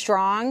too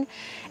strong,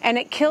 and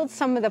it killed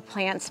some of the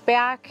plants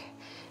back.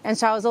 And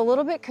so I was a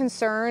little bit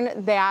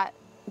concerned that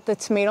the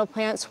tomato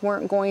plants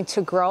weren't going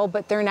to grow,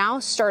 but they're now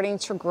starting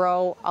to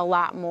grow a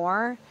lot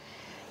more.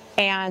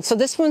 And so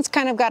this one's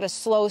kind of got a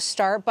slow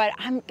start, but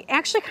I'm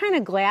actually kind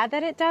of glad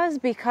that it does,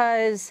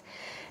 because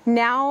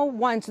now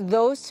once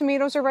those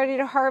tomatoes are ready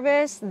to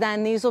harvest,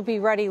 then these will be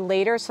ready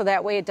later, so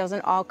that way it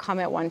doesn't all come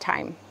at one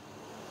time.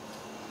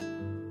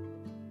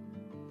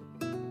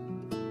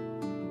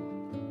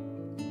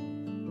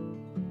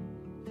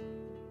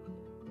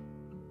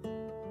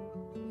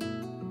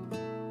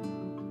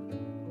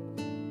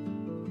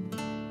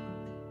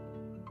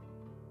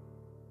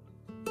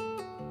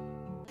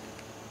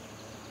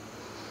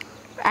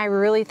 I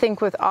really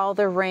think with all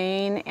the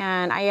rain,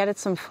 and I added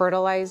some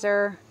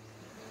fertilizer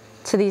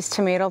to these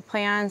tomato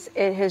plants,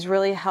 it has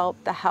really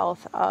helped the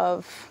health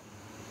of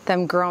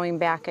them growing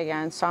back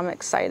again, so I'm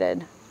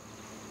excited.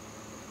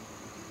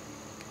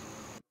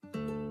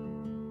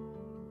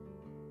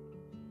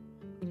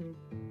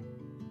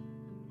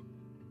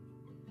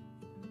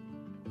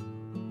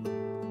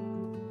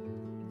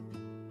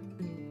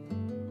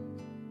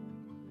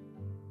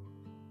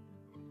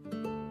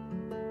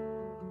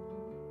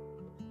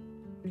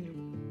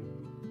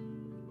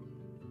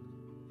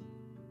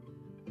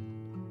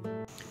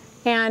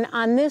 And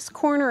on this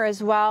corner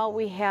as well,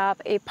 we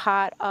have a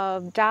pot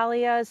of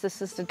dahlias.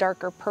 This is the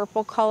darker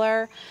purple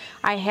color.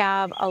 I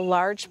have a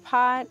large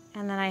pot,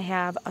 and then I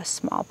have a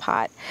small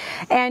pot.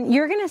 And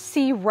you're gonna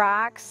see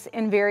rocks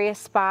in various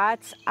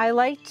spots. I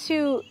like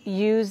to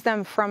use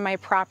them from my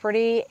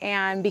property,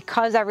 and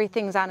because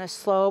everything's on a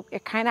slope,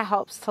 it kind of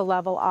helps to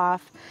level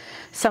off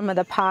some of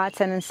the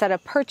pots. And instead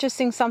of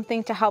purchasing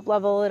something to help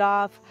level it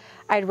off,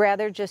 I'd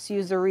rather just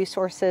use the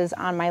resources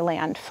on my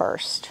land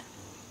first.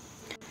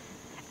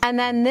 And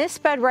then this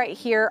bed right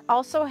here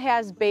also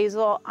has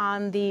basil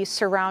on the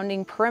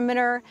surrounding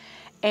perimeter,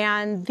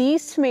 and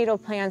these tomato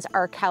plants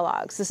are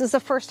Kellogg's. This is the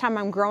first time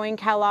I'm growing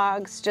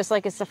Kellogg's, just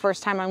like it's the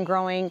first time I'm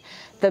growing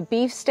the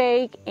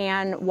beefsteak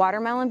and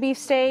watermelon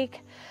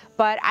beefsteak.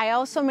 But I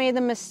also made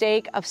the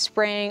mistake of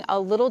spraying a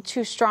little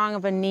too strong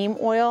of a neem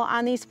oil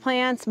on these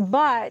plants,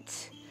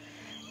 but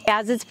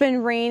as it's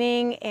been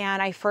raining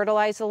and I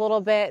fertilized a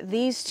little bit,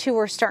 these two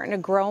are starting to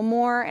grow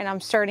more, and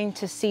I'm starting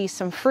to see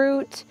some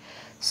fruit.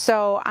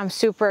 So I'm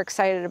super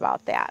excited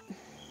about that.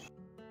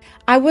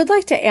 I would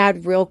like to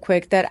add real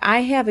quick that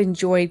I have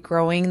enjoyed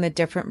growing the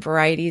different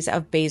varieties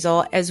of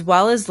basil, as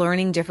well as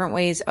learning different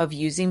ways of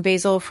using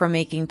basil, from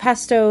making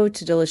pesto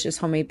to delicious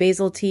homemade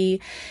basil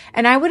tea.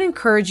 And I would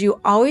encourage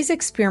you always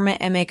experiment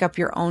and make up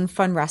your own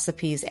fun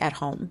recipes at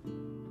home.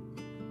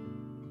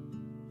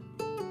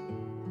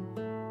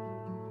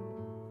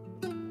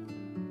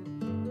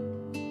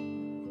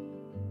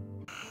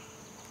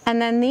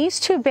 And then these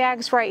two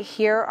bags right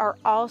here are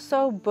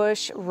also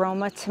Bush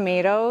Roma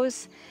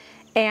tomatoes.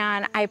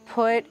 And I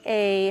put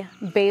a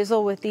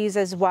basil with these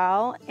as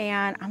well,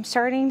 and I'm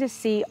starting to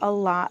see a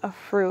lot of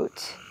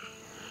fruit.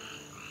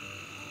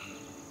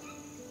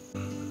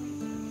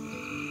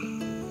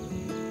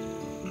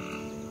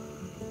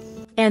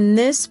 And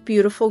this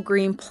beautiful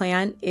green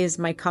plant is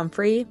my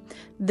comfrey.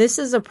 This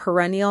is a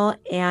perennial,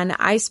 and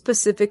I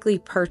specifically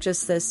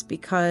purchased this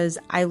because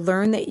I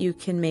learned that you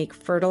can make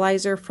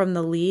fertilizer from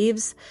the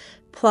leaves.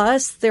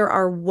 Plus, there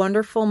are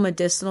wonderful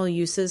medicinal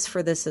uses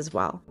for this as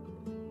well.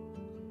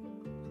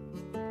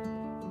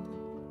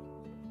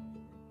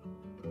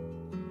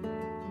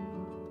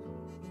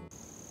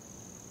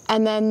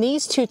 And then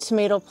these two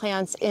tomato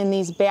plants in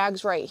these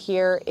bags right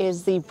here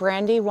is the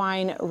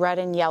Brandywine red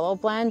and yellow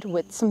blend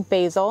with some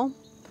basil.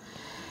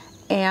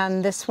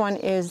 And this one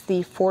is the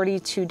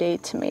 42-day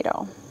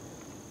tomato.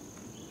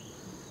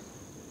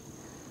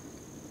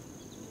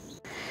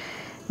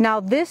 Now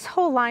this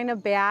whole line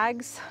of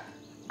bags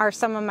are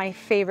some of my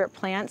favorite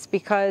plants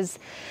because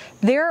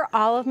they're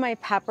all of my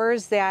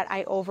peppers that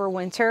I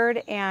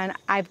overwintered, and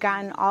I've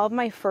gotten all of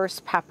my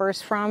first peppers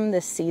from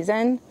this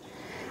season.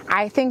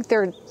 I think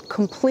they're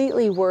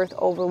completely worth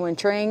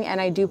overwintering,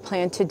 and I do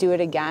plan to do it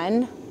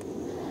again.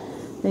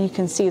 And you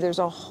can see there's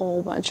a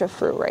whole bunch of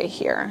fruit right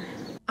here.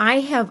 I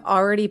have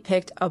already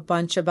picked a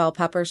bunch of bell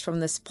peppers from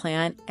this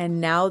plant,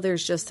 and now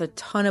there's just a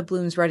ton of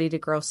blooms ready to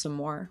grow some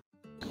more.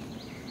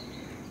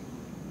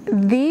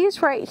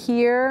 These right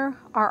here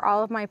are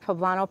all of my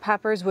poblano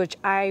peppers, which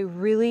I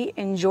really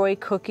enjoy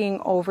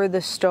cooking over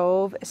the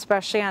stove,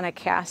 especially on a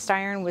cast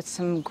iron with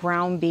some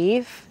ground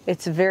beef.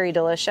 It's very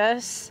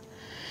delicious.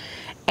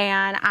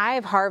 And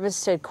I've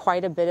harvested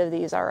quite a bit of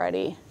these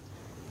already.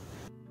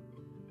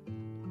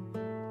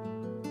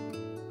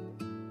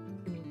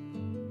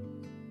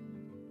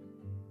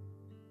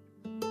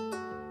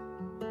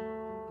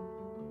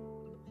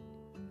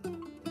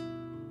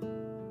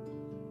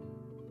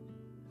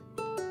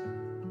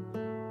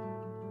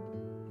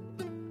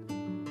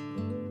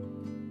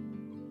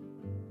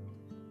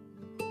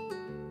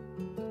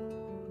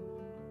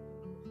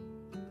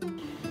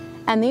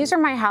 And these are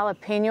my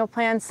jalapeno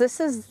plants.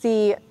 This is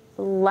the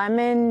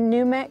lemon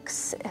new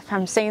mix, if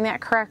I'm saying that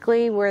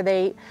correctly, where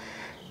they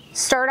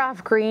start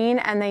off green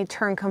and they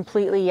turn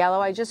completely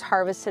yellow. I just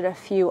harvested a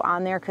few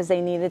on there because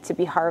they needed to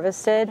be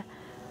harvested,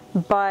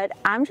 but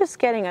I'm just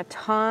getting a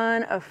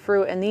ton of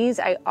fruit, and these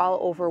I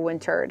all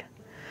overwintered.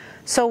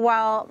 So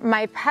while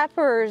my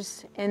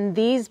peppers in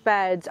these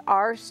beds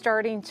are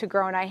starting to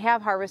grow, and I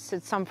have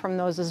harvested some from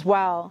those as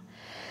well,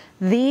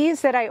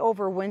 these that I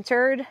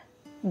overwintered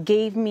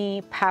gave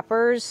me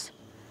peppers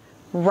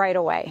right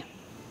away.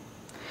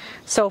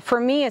 So for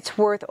me, it's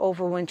worth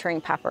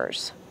overwintering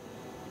peppers.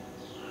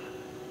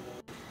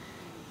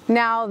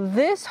 Now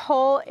this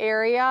whole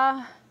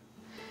area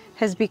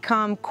has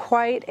become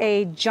quite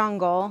a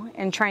jungle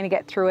in trying to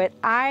get through it.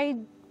 I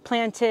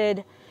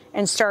planted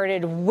and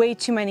started way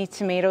too many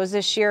tomatoes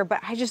this year, but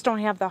I just don't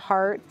have the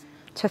heart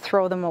to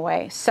throw them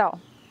away. So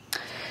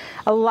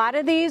a lot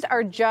of these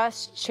are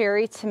just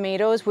cherry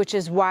tomatoes, which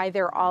is why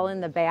they're all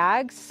in the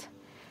bags.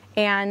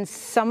 And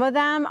some of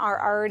them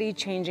are already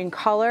changing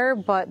color,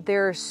 but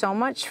there's so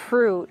much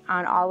fruit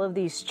on all of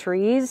these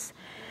trees.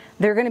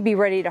 They're going to be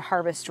ready to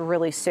harvest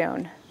really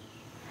soon.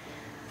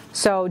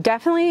 So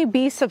definitely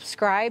be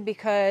subscribed,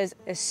 because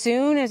as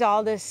soon as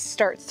all this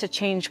starts to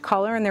change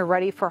color and they're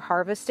ready for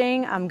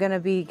harvesting, I'm going to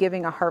be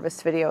giving a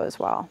harvest video as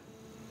well.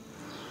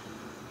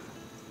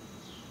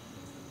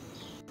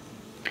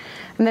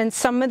 And then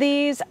some of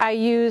these I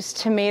use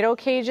tomato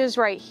cages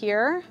right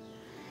here.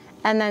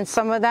 And then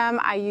some of them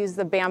I use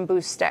the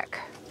bamboo stick.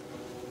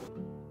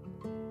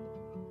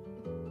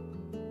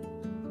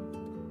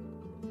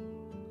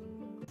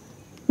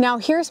 Now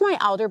here's my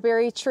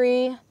elderberry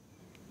tree.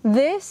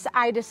 This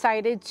I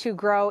decided to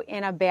grow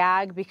in a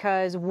bag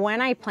because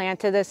when I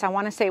planted this, I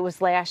want to say it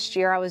was last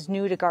year, I was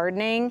new to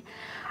gardening.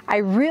 I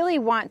really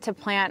want to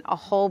plant a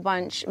whole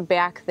bunch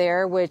back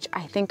there, which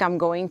I think I'm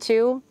going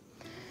to.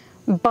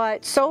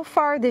 But so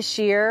far this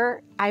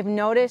year, I've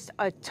noticed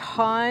a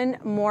ton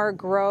more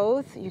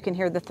growth. You can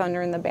hear the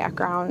thunder in the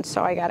background,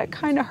 so I gotta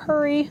kind of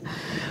hurry.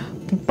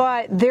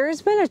 But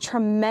there's been a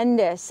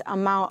tremendous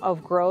amount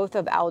of growth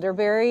of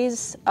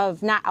elderberries,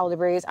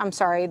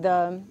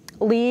 the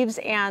leaves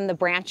and the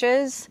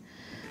branches.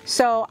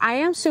 So I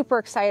am super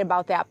excited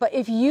about that. But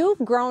if you've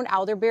grown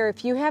elderberry,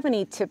 if you have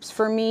any tips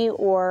for me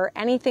or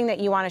anything that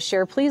you want to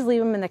share, please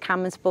leave them in the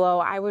comments below.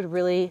 I would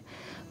really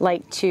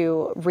like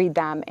to read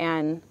them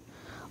and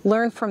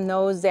learn from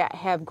those that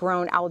have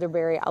grown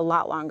elderberry a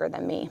lot longer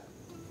than me.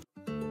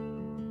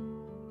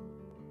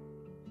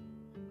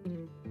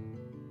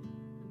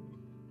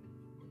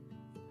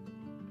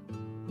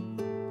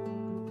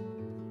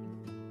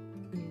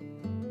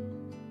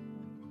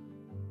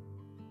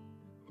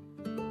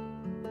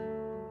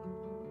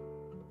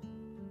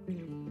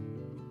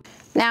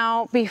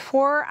 Now,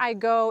 before I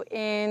go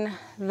in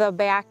the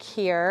back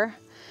here,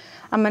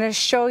 I'm going to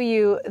show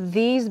you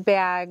these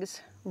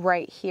bags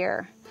right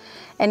here.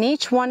 And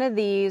each one of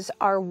these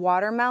are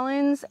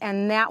watermelons,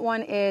 and that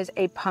one is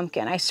a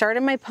pumpkin. I started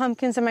my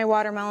pumpkins and my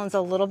watermelons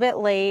a little bit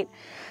late,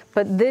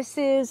 but this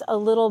is a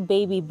little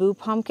baby boo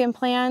pumpkin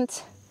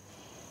plant,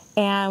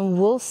 and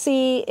we'll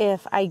see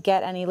if I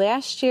get any.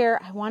 Last year,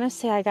 I want to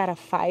say I got a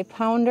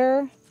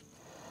 5-pounder,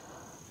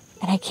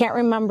 and I can't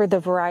remember the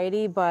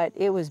variety, but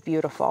it was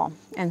beautiful.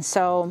 And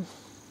so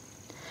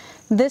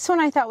this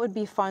one I thought would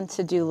be fun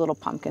to do little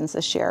pumpkins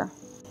this year.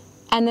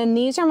 And then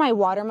these are my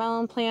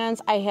watermelon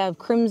plants. I have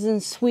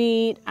Crimson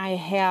Sweet, I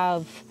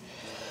have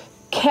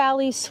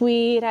Cali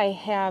Sweet, I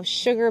have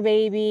Sugar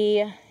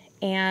Baby,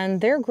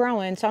 and they're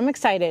growing, so I'm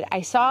excited.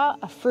 I saw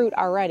a fruit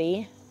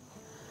already.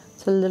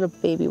 It's a little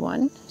baby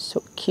one,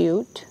 so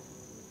cute.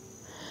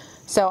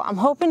 So I'm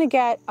hoping to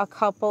get a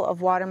couple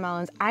of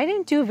watermelons. I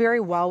didn't do very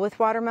well with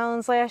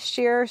watermelons last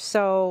year,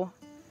 so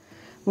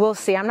we'll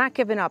see. I'm not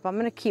giving up. I'm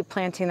gonna keep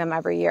planting them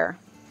every year.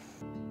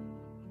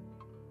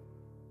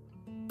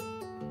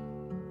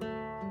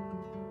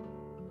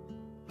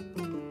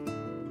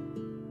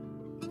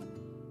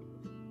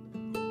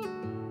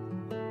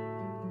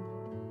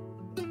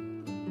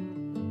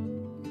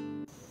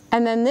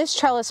 And then this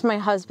trellis my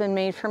husband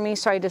made for me,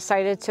 so I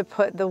decided to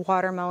put the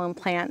watermelon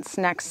plants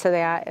next to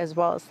that as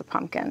well as the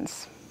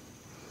pumpkins.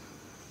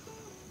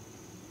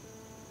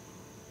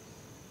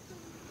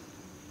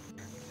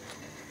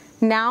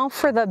 Now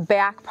for the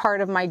back part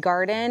of my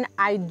garden,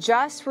 I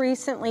just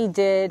recently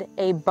did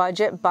a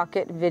budget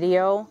bucket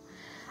video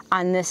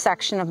on this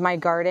section of my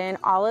garden.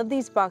 All of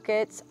these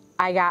buckets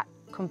I got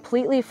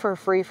completely for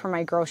free from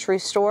my grocery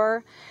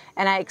store,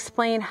 and I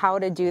explain how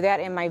to do that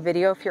in my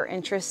video. If you're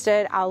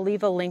interested, I'll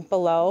leave a link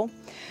below.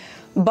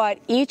 But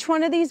each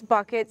one of these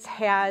buckets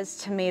has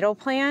tomato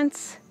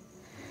plants,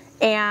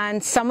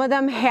 and some of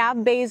them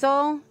have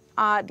basil.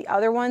 The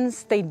other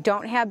ones, they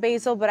don't have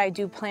basil, but I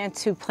do plan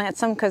to plant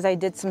some because I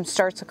did some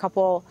starts a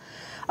couple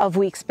of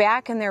weeks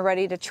back, and they're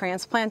ready to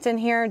transplant in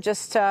here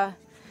just to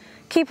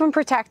keep them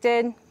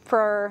protected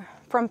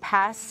from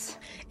pests.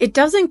 It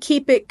doesn't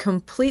keep it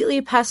completely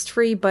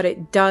pest-free, but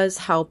it does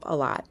help a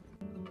lot.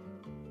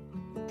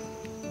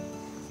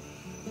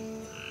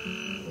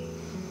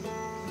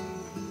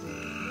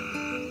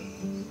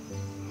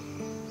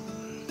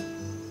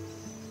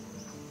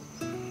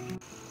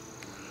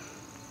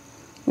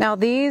 Now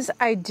these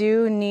I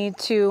do need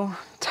to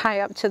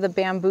tie up to the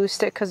bamboo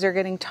stick because they're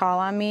getting tall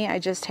on me. I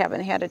just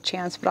haven't had a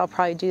chance, but I'll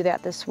probably do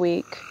that this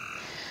week.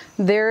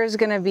 There's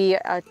going to be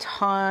a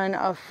ton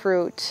of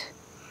fruit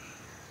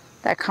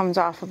that comes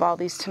off of all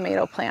these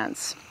tomato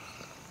plants.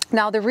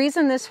 Now the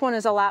reason this one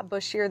is a lot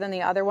bushier than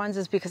the other ones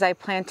is because I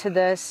planted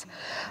this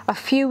a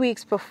few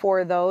weeks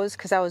before those,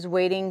 because I was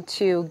waiting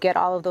to get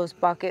all of those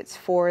buckets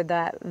for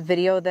that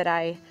video that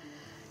I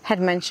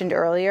had mentioned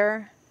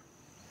earlier.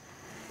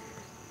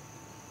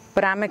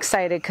 But I'm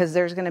excited because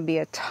there's going to be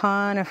a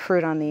ton of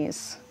fruit on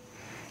these.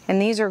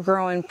 And these are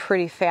growing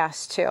pretty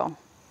fast too.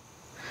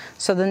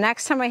 So the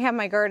next time I have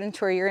my garden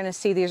tour, you're going to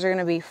see these are going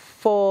to be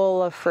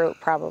full of fruit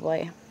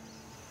probably.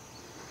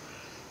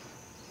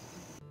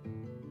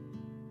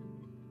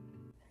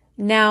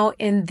 Now,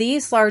 in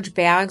these large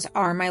bags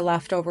are my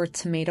leftover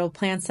tomato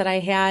plants that I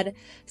had.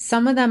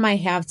 Some of them I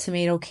have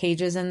tomato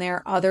cages in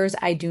there, others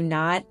I do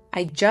not.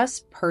 I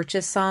just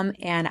purchased some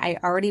and I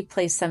already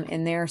placed them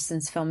in there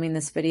since filming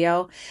this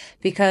video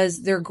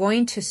because they're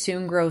going to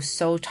soon grow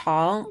so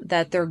tall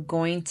that they're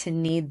going to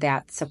need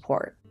that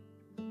support.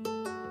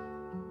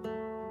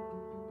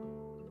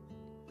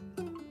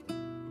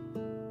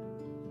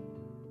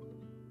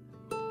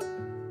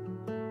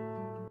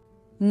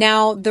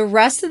 Now, the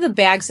rest of the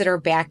bags that are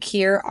back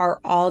here are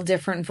all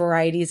different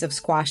varieties of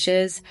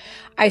squashes.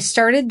 I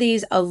started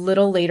these a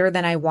little later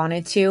than I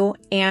wanted to,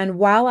 and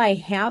while I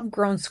have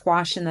grown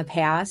squash in the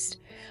past,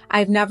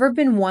 I've never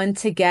been one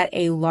to get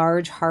a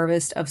large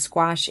harvest of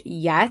squash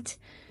yet.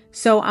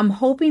 So I'm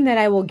hoping that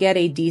I will get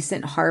a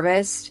decent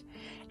harvest.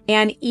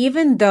 And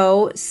even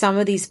though some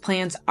of these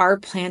plants are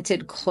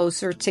planted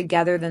closer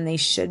together than they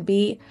should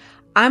be,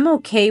 I'm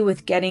okay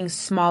with getting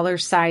smaller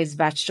size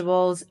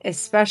vegetables,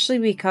 especially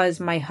because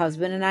my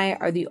husband and I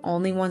are the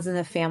only ones in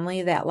the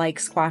family that like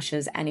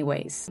squashes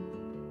anyways.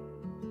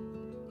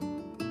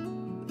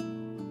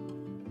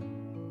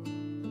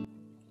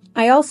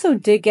 I also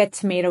did get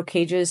tomato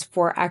cages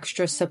for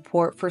extra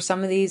support for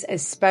some of these,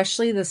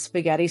 especially the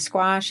spaghetti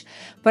squash,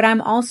 but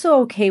I'm also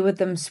okay with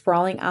them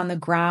sprawling on the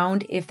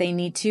ground if they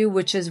need to,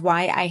 which is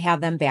why I have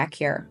them back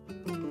here.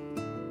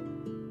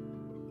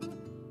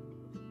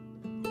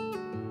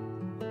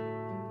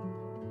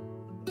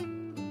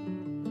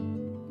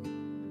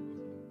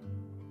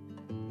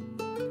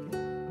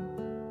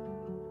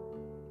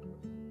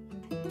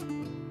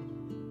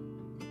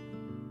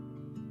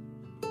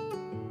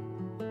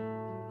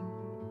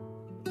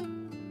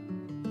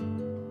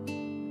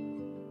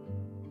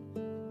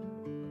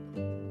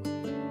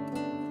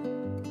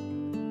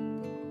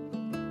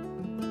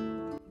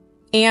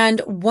 And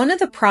one of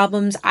the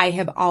problems I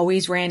have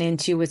always ran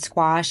into with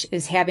squash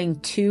is having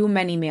too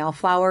many male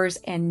flowers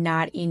and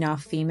not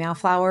enough female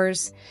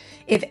flowers.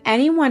 If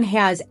anyone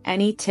has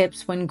any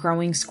tips when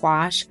growing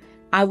squash,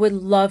 I would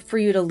love for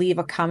you to leave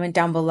a comment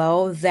down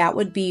below. That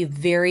would be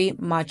very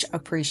much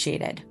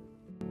appreciated.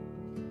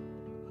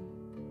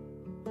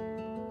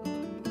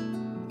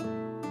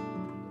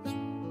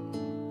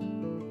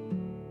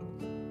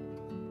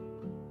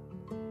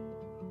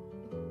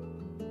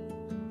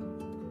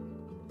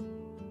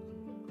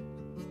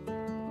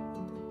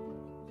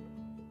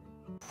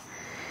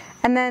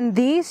 And then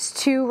these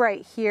two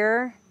right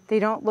here, they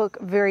don't look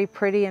very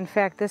pretty. In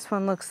fact, this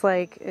one looks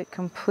like it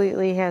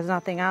completely has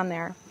nothing on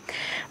there.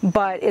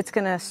 But it's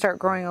going to start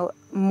growing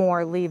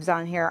more leaves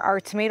on here. Our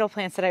tomato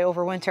plants that I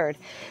overwintered.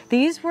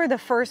 These were the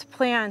first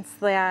plants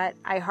that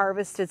I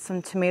harvested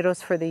some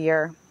tomatoes for the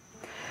year.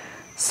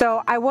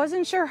 So I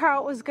wasn't sure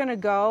how it was going to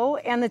go,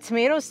 and the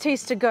tomatoes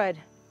tasted good.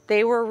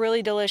 They were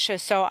really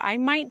delicious. So I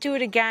might do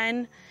it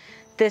again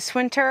this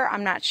winter.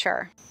 I'm not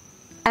sure.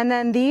 And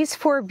then these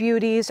four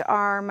beauties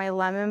are my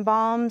lemon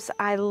balms.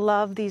 I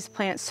love these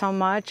plants so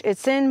much.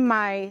 It's in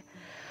my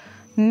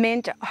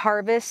mint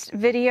harvest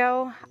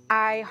video.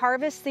 I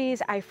harvest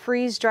these, I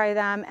freeze dry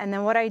them, and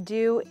then what I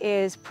do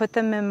is put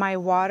them in my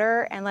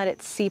water and let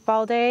it seep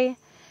all day.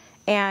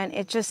 And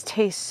it just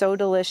tastes so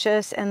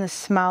delicious, and the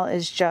smell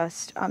is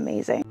just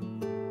amazing.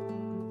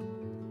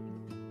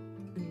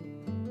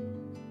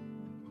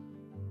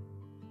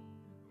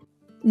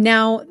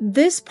 Now,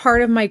 this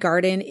part of my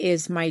garden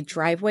is my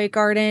driveway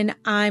garden.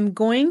 I'm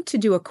going to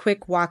do a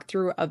quick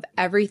walkthrough of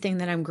everything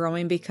that I'm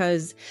growing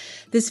because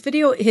this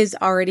video is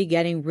already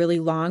getting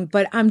really long,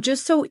 but I'm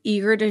just so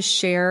eager to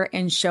share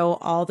and show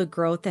all the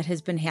growth that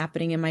has been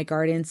happening in my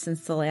garden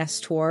since the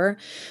last tour.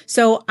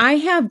 So I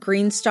have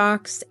green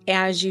stalks,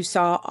 as you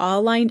saw,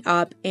 all lined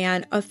up,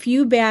 and a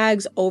few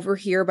bags over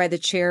here by the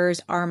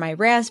chairs are my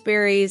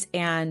raspberries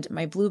and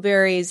my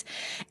blueberries.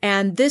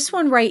 And this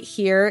one right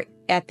here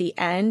at the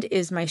end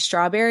is my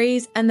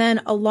strawberries, and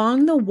then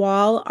along the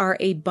wall are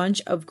a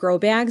bunch of grow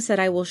bags that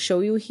I will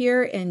show you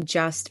here in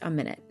just a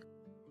minute.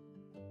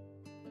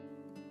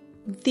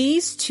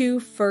 These two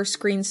first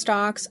green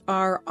stalks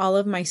are all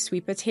of my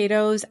sweet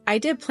potatoes. I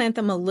did plant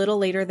them a little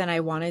later than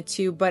I wanted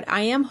to, but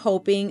I am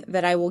hoping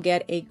that I will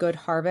get a good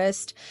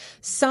harvest.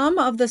 Some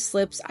of the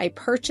slips I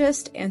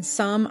purchased and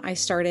some I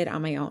started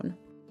on my own.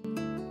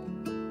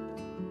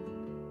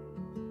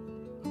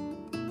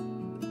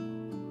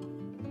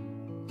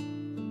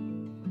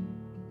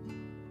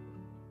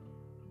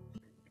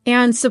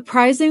 And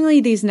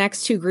surprisingly, these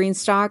next two green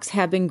stalks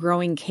have been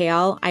growing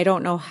kale. I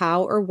don't know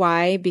how or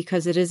why,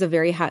 because it is a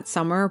very hot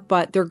summer,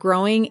 but they're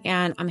growing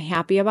and I'm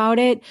happy about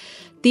it.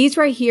 These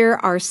right here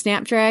are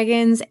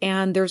snapdragons,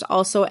 and there's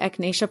also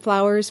echinacea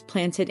flowers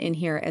planted in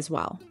here as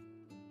well.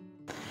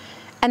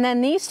 And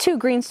then these two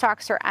green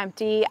stalks are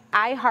empty.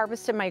 I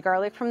harvested my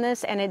garlic from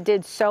this and it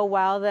did so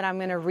well that I'm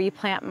going to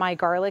replant my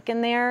garlic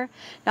in there.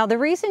 Now the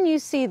reason you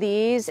see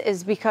these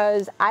is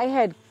because I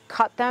had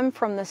cut them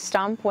from the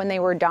stump when they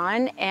were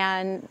done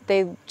and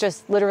they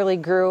just literally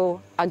grew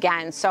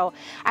again. So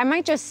I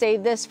might just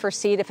save this for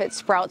seed if it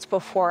sprouts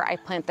before I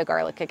plant the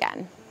garlic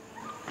again.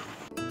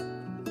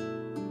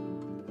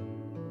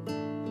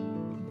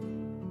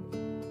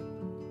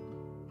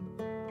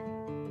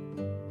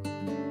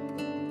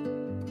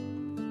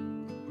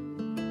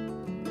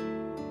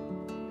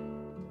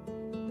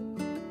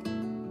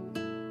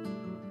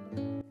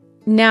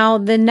 Now,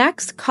 the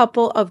next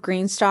couple of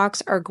green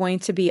stalks are going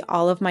to be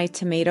all of my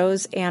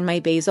tomatoes and my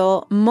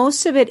basil.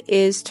 Most of it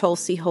is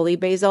Tulsi holy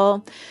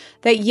basil.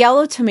 That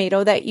yellow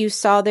tomato that you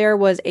saw there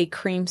was a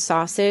cream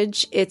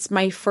sausage. It's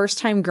my first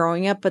time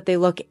growing it, but they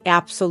look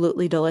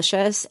absolutely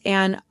delicious.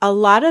 And a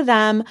lot of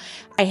them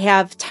I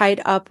have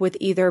tied up with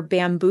either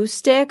bamboo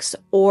sticks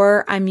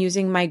or I'm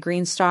using my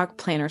green stalk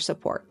planter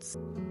supports.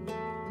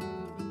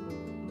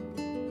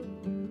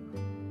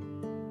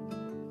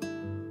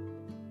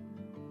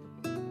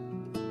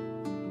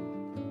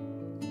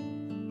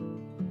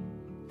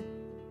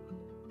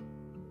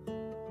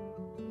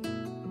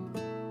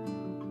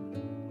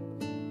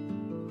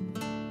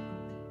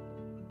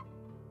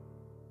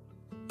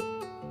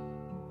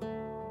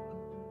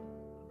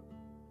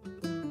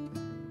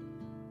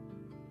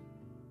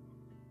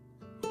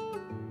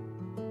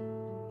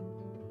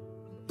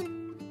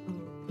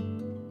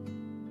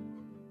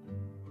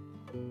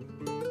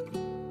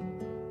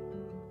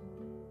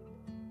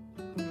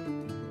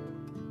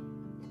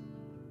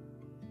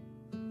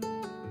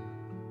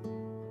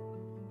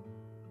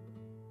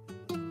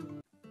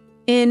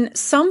 In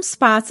some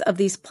spots of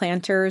these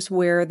planters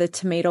where the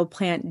tomato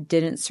plant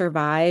didn't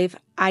survive,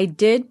 I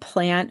did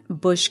plant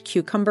bush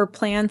cucumber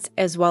plants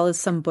as well as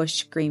some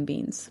bush green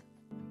beans.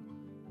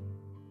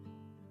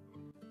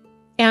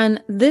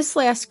 And this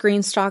last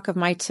green stalk of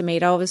my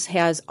tomatoes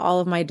has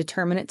all of my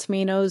determinate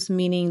tomatoes,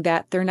 meaning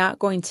that they're not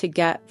going to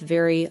get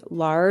very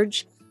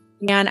large.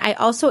 And I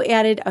also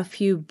added a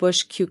few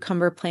bush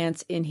cucumber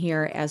plants in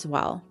here as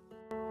well.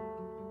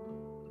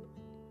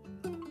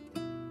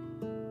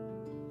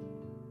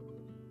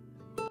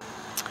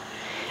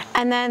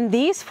 And then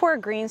these 4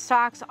 green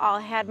stalks all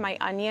had my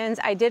onions.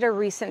 I did a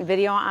recent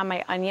video on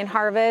my onion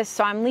harvest,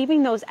 so I'm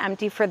leaving those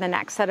empty for the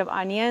next set of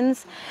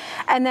onions.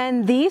 And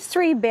then these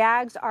 3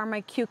 bags are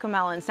my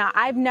cucamelons. Now,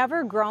 I've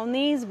never grown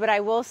these, but I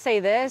will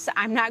say this,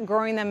 I'm not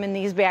growing them in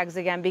these bags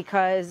again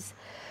because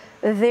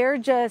they're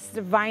just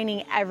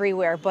vining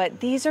everywhere.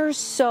 But these are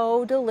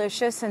so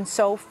delicious and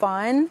so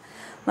fun.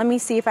 Let me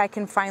see if I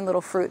can find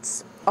little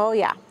fruits. Oh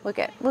yeah,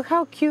 look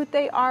how cute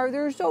they are.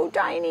 They're so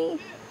tiny.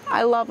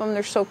 I love them,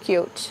 they're so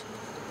cute.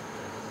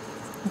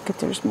 Look at,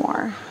 there's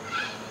more.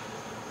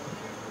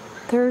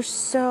 They're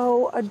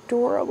so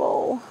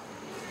adorable.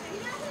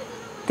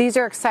 These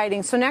are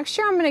exciting. So next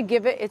year I'm gonna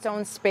give it its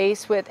own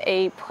space with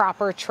a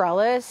proper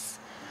trellis.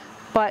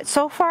 But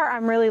so far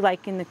I'm really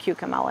liking the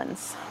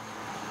cucamelons.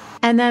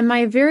 And then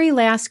my very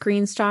last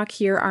green stalk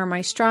here are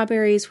my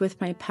strawberries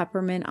with my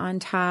peppermint on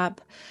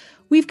top.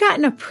 We've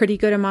gotten a pretty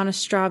good amount of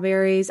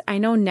strawberries. I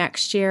know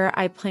next year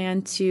I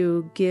plan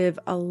to give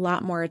a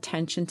lot more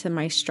attention to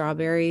my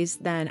strawberries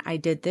than I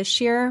did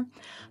this year,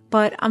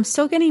 but I'm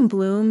still getting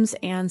blooms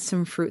and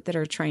some fruit that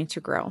are trying to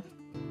grow.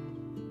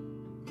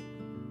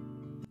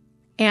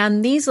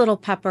 And these little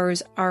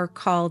peppers are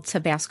called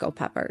Tabasco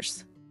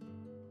peppers.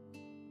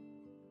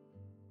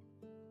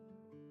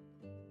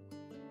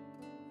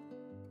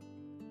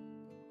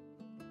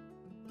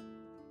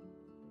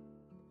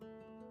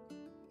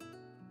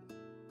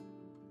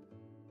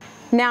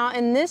 Now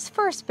in this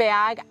first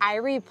bag, I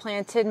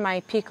replanted my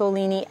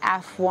Piccolini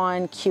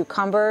F1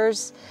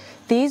 cucumbers.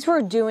 These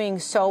were doing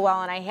so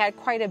well, and I had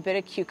quite a bit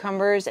of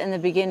cucumbers in the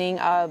beginning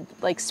of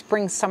like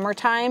spring,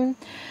 summertime,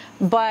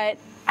 but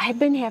I've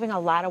been having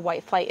a lot of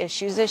whitefly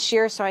issues this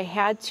year, so I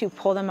had to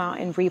pull them out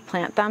and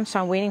replant them,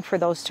 so I'm waiting for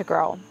those to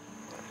grow.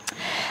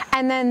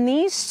 And then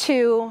these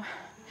 2,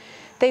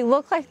 they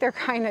look like they're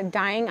kind of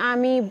dying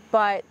on me,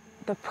 but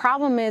the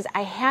problem is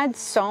I had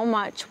so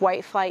much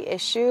whitefly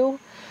issue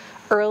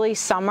early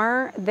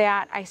summer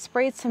that I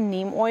sprayed some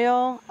neem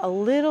oil, a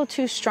little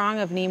too strong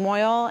of neem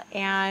oil,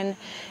 and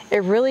it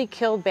really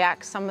killed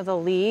back some of the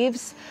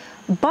leaves.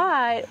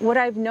 But what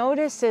I've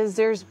noticed is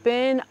there's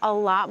been a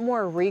lot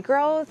more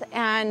regrowth,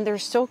 and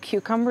there's still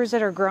cucumbers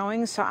that are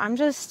growing, so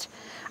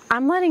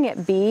I'm letting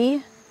it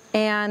be.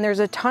 And there's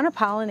a ton of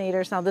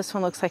pollinators. Now this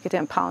one looks like it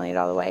didn't pollinate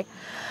all the way,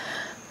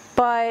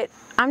 but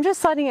I'm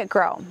just letting it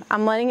grow.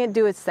 I'm letting it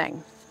do its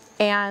thing.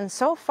 And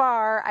so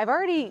far, I've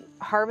already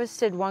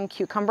harvested 1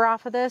 cucumber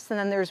off of this, and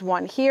then there's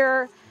 1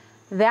 here.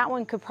 That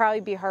one could probably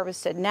be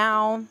harvested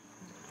now.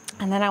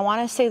 And then I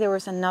want to say there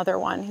was another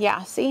one.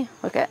 Yeah, see?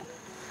 Look at it.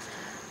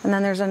 And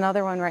then there's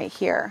another one right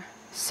here.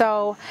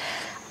 So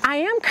I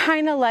am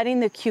kind of letting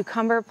the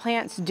cucumber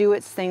plants do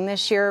its thing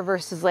this year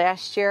versus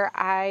last year.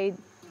 I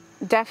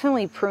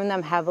definitely prune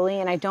them heavily,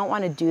 and I don't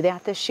want to do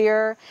that this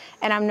year.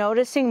 And I'm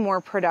noticing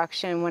more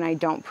production when I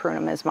don't prune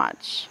them as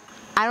much.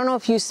 I don't know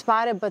if you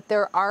spotted, but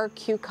there are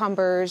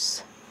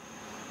cucumbers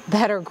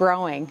that are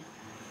growing.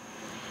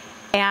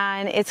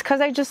 And it's because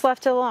I just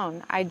left it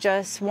alone. I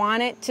just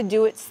want it to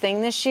do its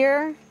thing this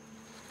year.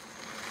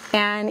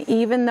 And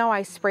even though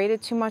I sprayed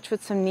it too much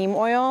with some neem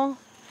oil,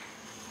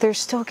 they're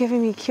still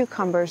giving me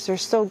cucumbers. They're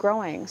still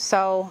growing.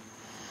 So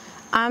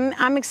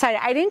I'm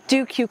excited. I didn't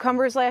do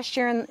cucumbers last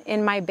year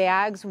in my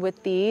bags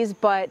with these,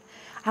 but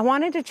I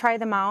wanted to try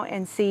them out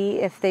and see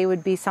if they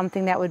would be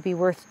something that would be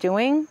worth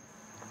doing.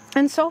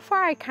 And so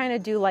far, I kind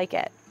of do like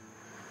it.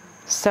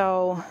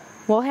 So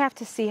we'll have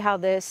to see how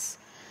this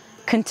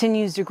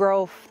continues to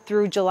grow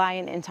through July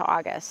and into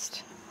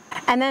August.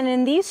 And then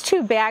in these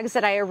 2 bags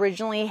that I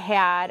originally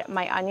had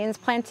my onions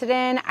planted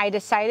in, I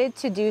decided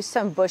to do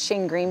some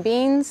bushing green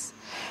beans.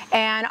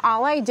 And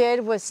all I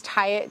did was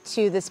tie it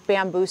to this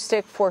bamboo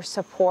stick for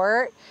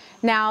support.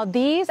 Now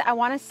these, I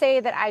want to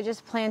say that I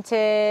just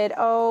planted,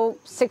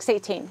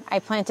 6/18. I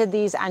planted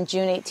these on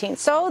June 18th.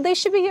 So they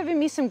should be giving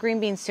me some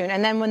green beans soon.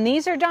 And then when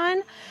these are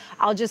done,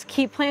 I'll just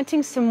keep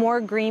planting some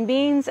more green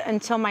beans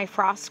until my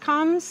frost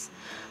comes,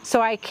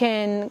 so I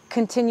can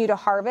continue to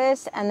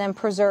harvest and then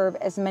preserve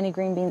as many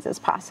green beans as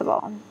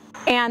possible.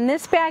 And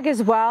this bag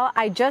as well,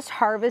 I just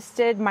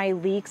harvested my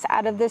leeks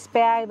out of this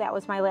bag. That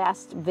was my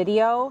last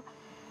video.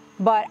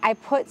 But I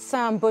put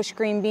some bush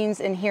green beans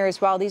in here as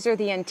well. These are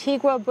the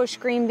Antigua bush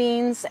green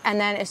beans. And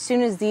then as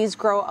soon as these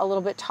grow a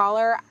little bit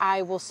taller,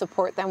 I will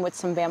support them with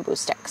some bamboo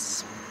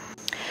sticks.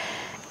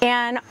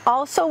 And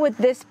also with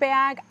this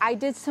bag, I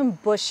did some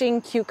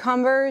bushing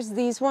cucumbers.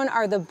 These one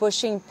are the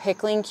bushing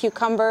pickling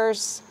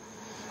cucumbers.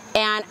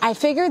 And I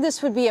figured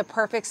this would be a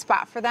perfect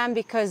spot for them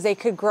because they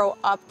could grow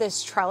up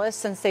this trellis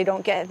since they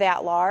don't get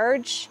that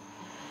large.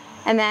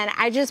 And then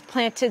I just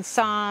planted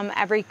some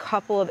every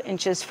couple of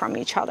inches from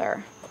each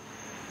other.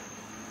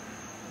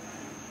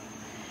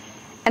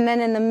 And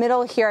then in the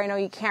middle here, I know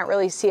you can't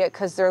really see it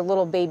because they're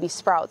little baby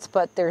sprouts,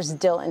 but there's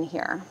dill in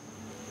here.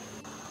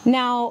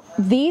 Now,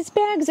 these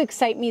bags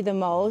excite me the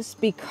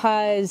most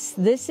because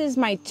this is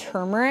my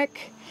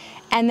turmeric,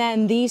 and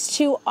then these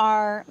 2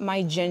 are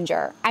my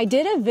ginger. I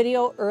did a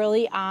video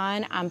early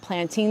on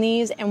planting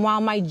these, and while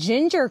my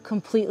ginger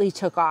completely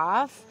took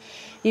off,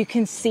 you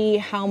can see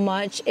how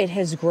much it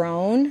has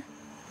grown.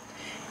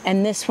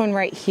 And this one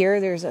right here,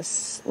 there's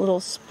a little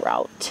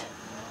sprout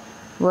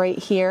right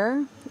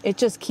here. It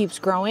just keeps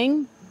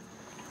growing.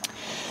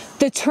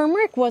 The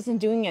turmeric wasn't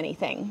doing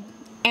anything.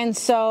 And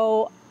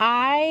so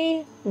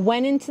I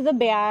went into the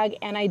bag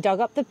and I dug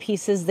up the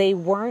pieces. They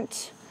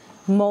weren't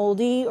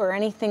moldy or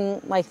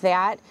anything like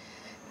that.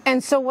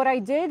 And so what I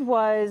did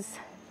was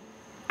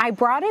I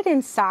brought it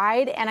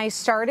inside and I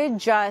started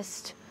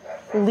just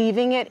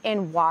leaving it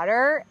in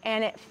water,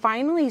 and it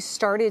finally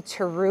started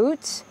to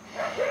root.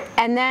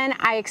 And then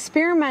I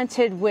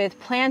experimented with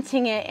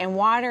planting it and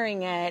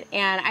watering it,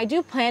 and I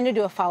do plan to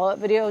do a follow-up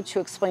video to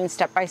explain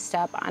step by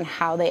step on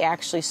how they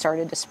actually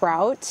started to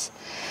sprout.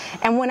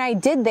 And when I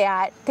did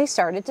that, they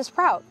started to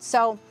sprout.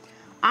 So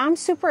I'm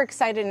super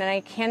excited and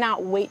I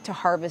cannot wait to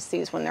harvest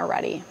these when they're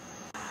ready.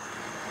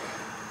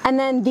 And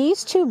then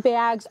these 2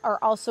 bags are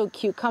also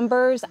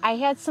cucumbers. I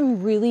had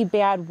some really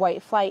bad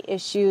whitefly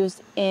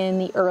issues in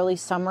the early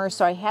summer,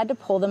 so I had to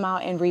pull them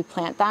out and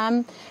replant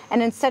them.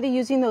 And instead of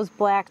using those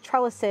black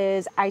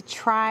trellises, I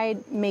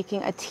tried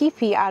making a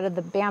teepee out of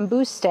the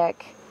bamboo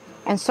stick,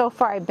 and so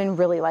far I've been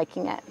really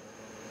liking it.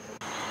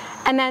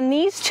 And then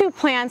these 2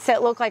 plants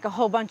that look like a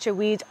whole bunch of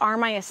weeds are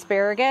my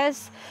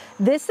asparagus.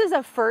 This is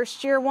a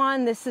first-year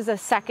one. This is a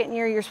second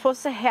year. You're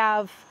supposed to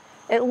have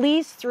at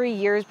least 3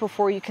 years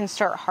before you can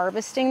start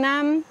harvesting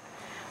them.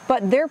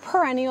 But they're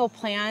perennial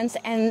plants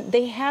and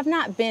they have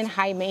not been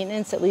high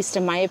maintenance, at least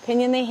in my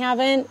opinion they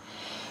haven't.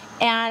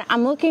 And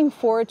I'm looking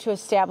forward to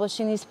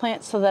establishing these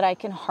plants so that I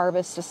can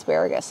harvest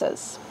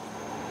asparaguses.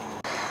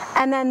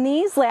 And then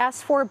these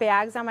last 4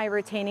 bags on my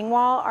retaining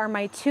wall are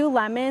my 2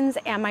 lemons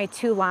and my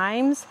 2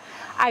 limes.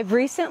 I've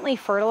recently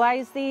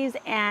fertilized these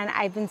and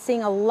I've been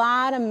seeing a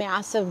lot of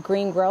massive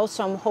green growth,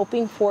 so I'm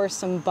hoping for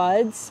some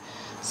buds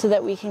so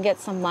that we can get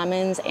some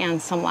lemons and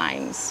some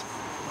limes.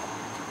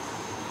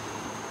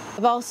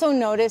 I've also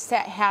noticed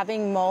that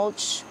having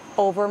mulch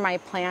over my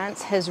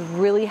plants has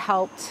really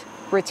helped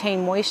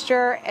retain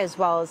moisture as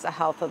well as the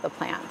health of the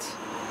plant.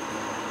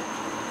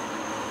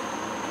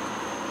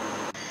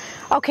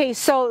 Okay,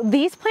 so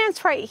these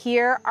plants right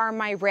here are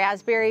my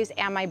raspberries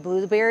and my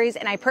blueberries,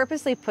 and I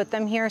purposely put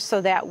them here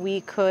so that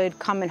we could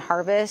come and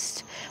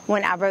harvest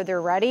whenever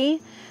they're ready.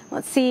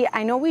 Let's see,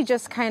 I know we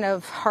just kind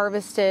of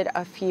harvested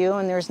a few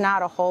and there's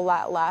not a whole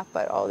lot left,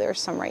 but oh, there's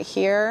some right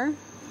here.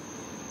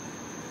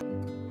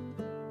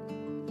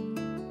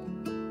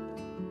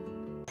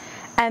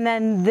 And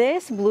then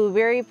this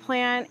blueberry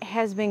plant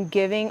has been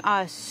giving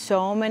us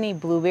so many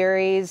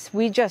blueberries.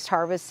 We just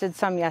harvested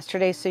some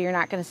yesterday, so you're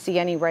not going to see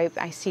any ripe.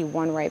 I see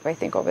one ripe, I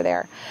think, over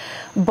there.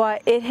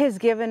 But it has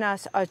given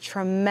us a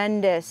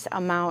tremendous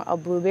amount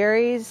of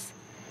blueberries.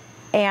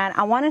 And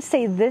I want to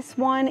say this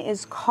one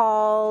is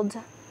called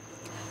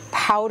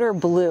Powder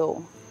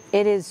Blue.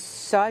 It is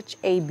such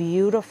a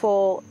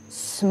beautiful,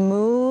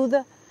 smooth,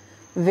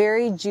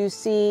 very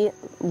juicy,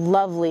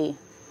 lovely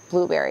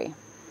blueberry.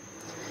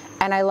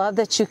 And I love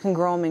that you can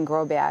grow them in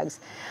grow bags.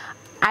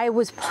 I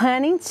was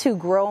planning to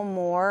grow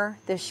more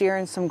this year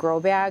in some grow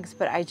bags,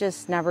 but I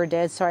just never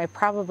did, so I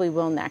probably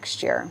will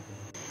next year.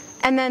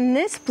 And then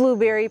this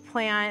blueberry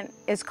plant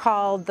is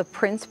called the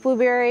Prince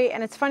Blueberry,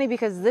 and it's funny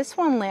because this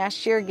one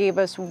last year gave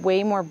us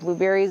way more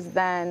blueberries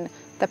than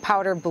the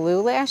Powder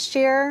Blue last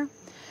year,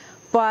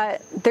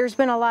 but there's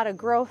been a lot of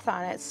growth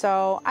on it,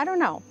 so I don't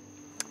know.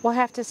 We'll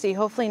have to see.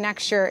 Hopefully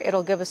next year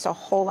it'll give us a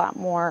whole lot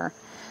more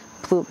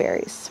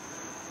blueberries.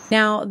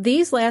 Now,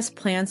 these last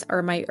plants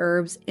are my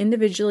herbs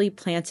individually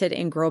planted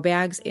in grow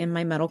bags in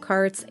my metal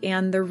carts,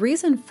 and the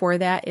reason for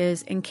that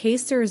is in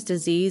case there is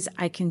disease,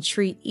 I can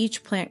treat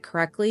each plant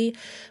correctly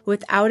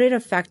without it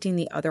affecting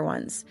the other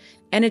ones.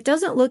 And it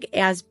doesn't look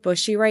as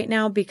bushy right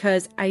now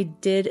because I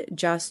did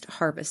just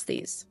harvest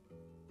these.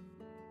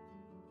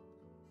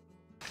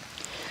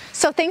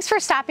 So thanks for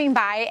stopping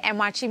by and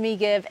watching me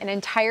give an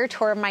entire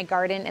tour of my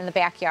garden in the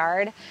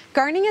backyard.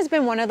 Gardening has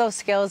been one of those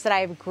skills that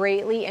I've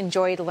greatly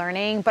enjoyed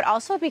learning, but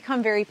also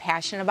become very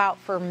passionate about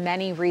for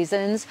many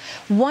reasons.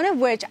 One of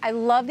which, I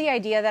love the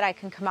idea that I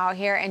can come out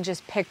here and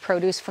just pick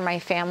produce for my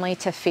family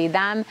to feed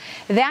them.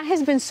 That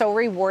has been so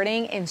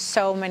rewarding in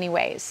so many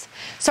ways.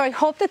 So I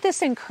hope that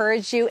this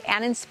encouraged you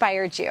and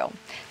inspired you.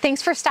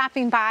 Thanks for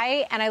stopping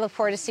by, and I look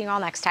forward to seeing you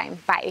all next time.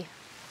 Bye.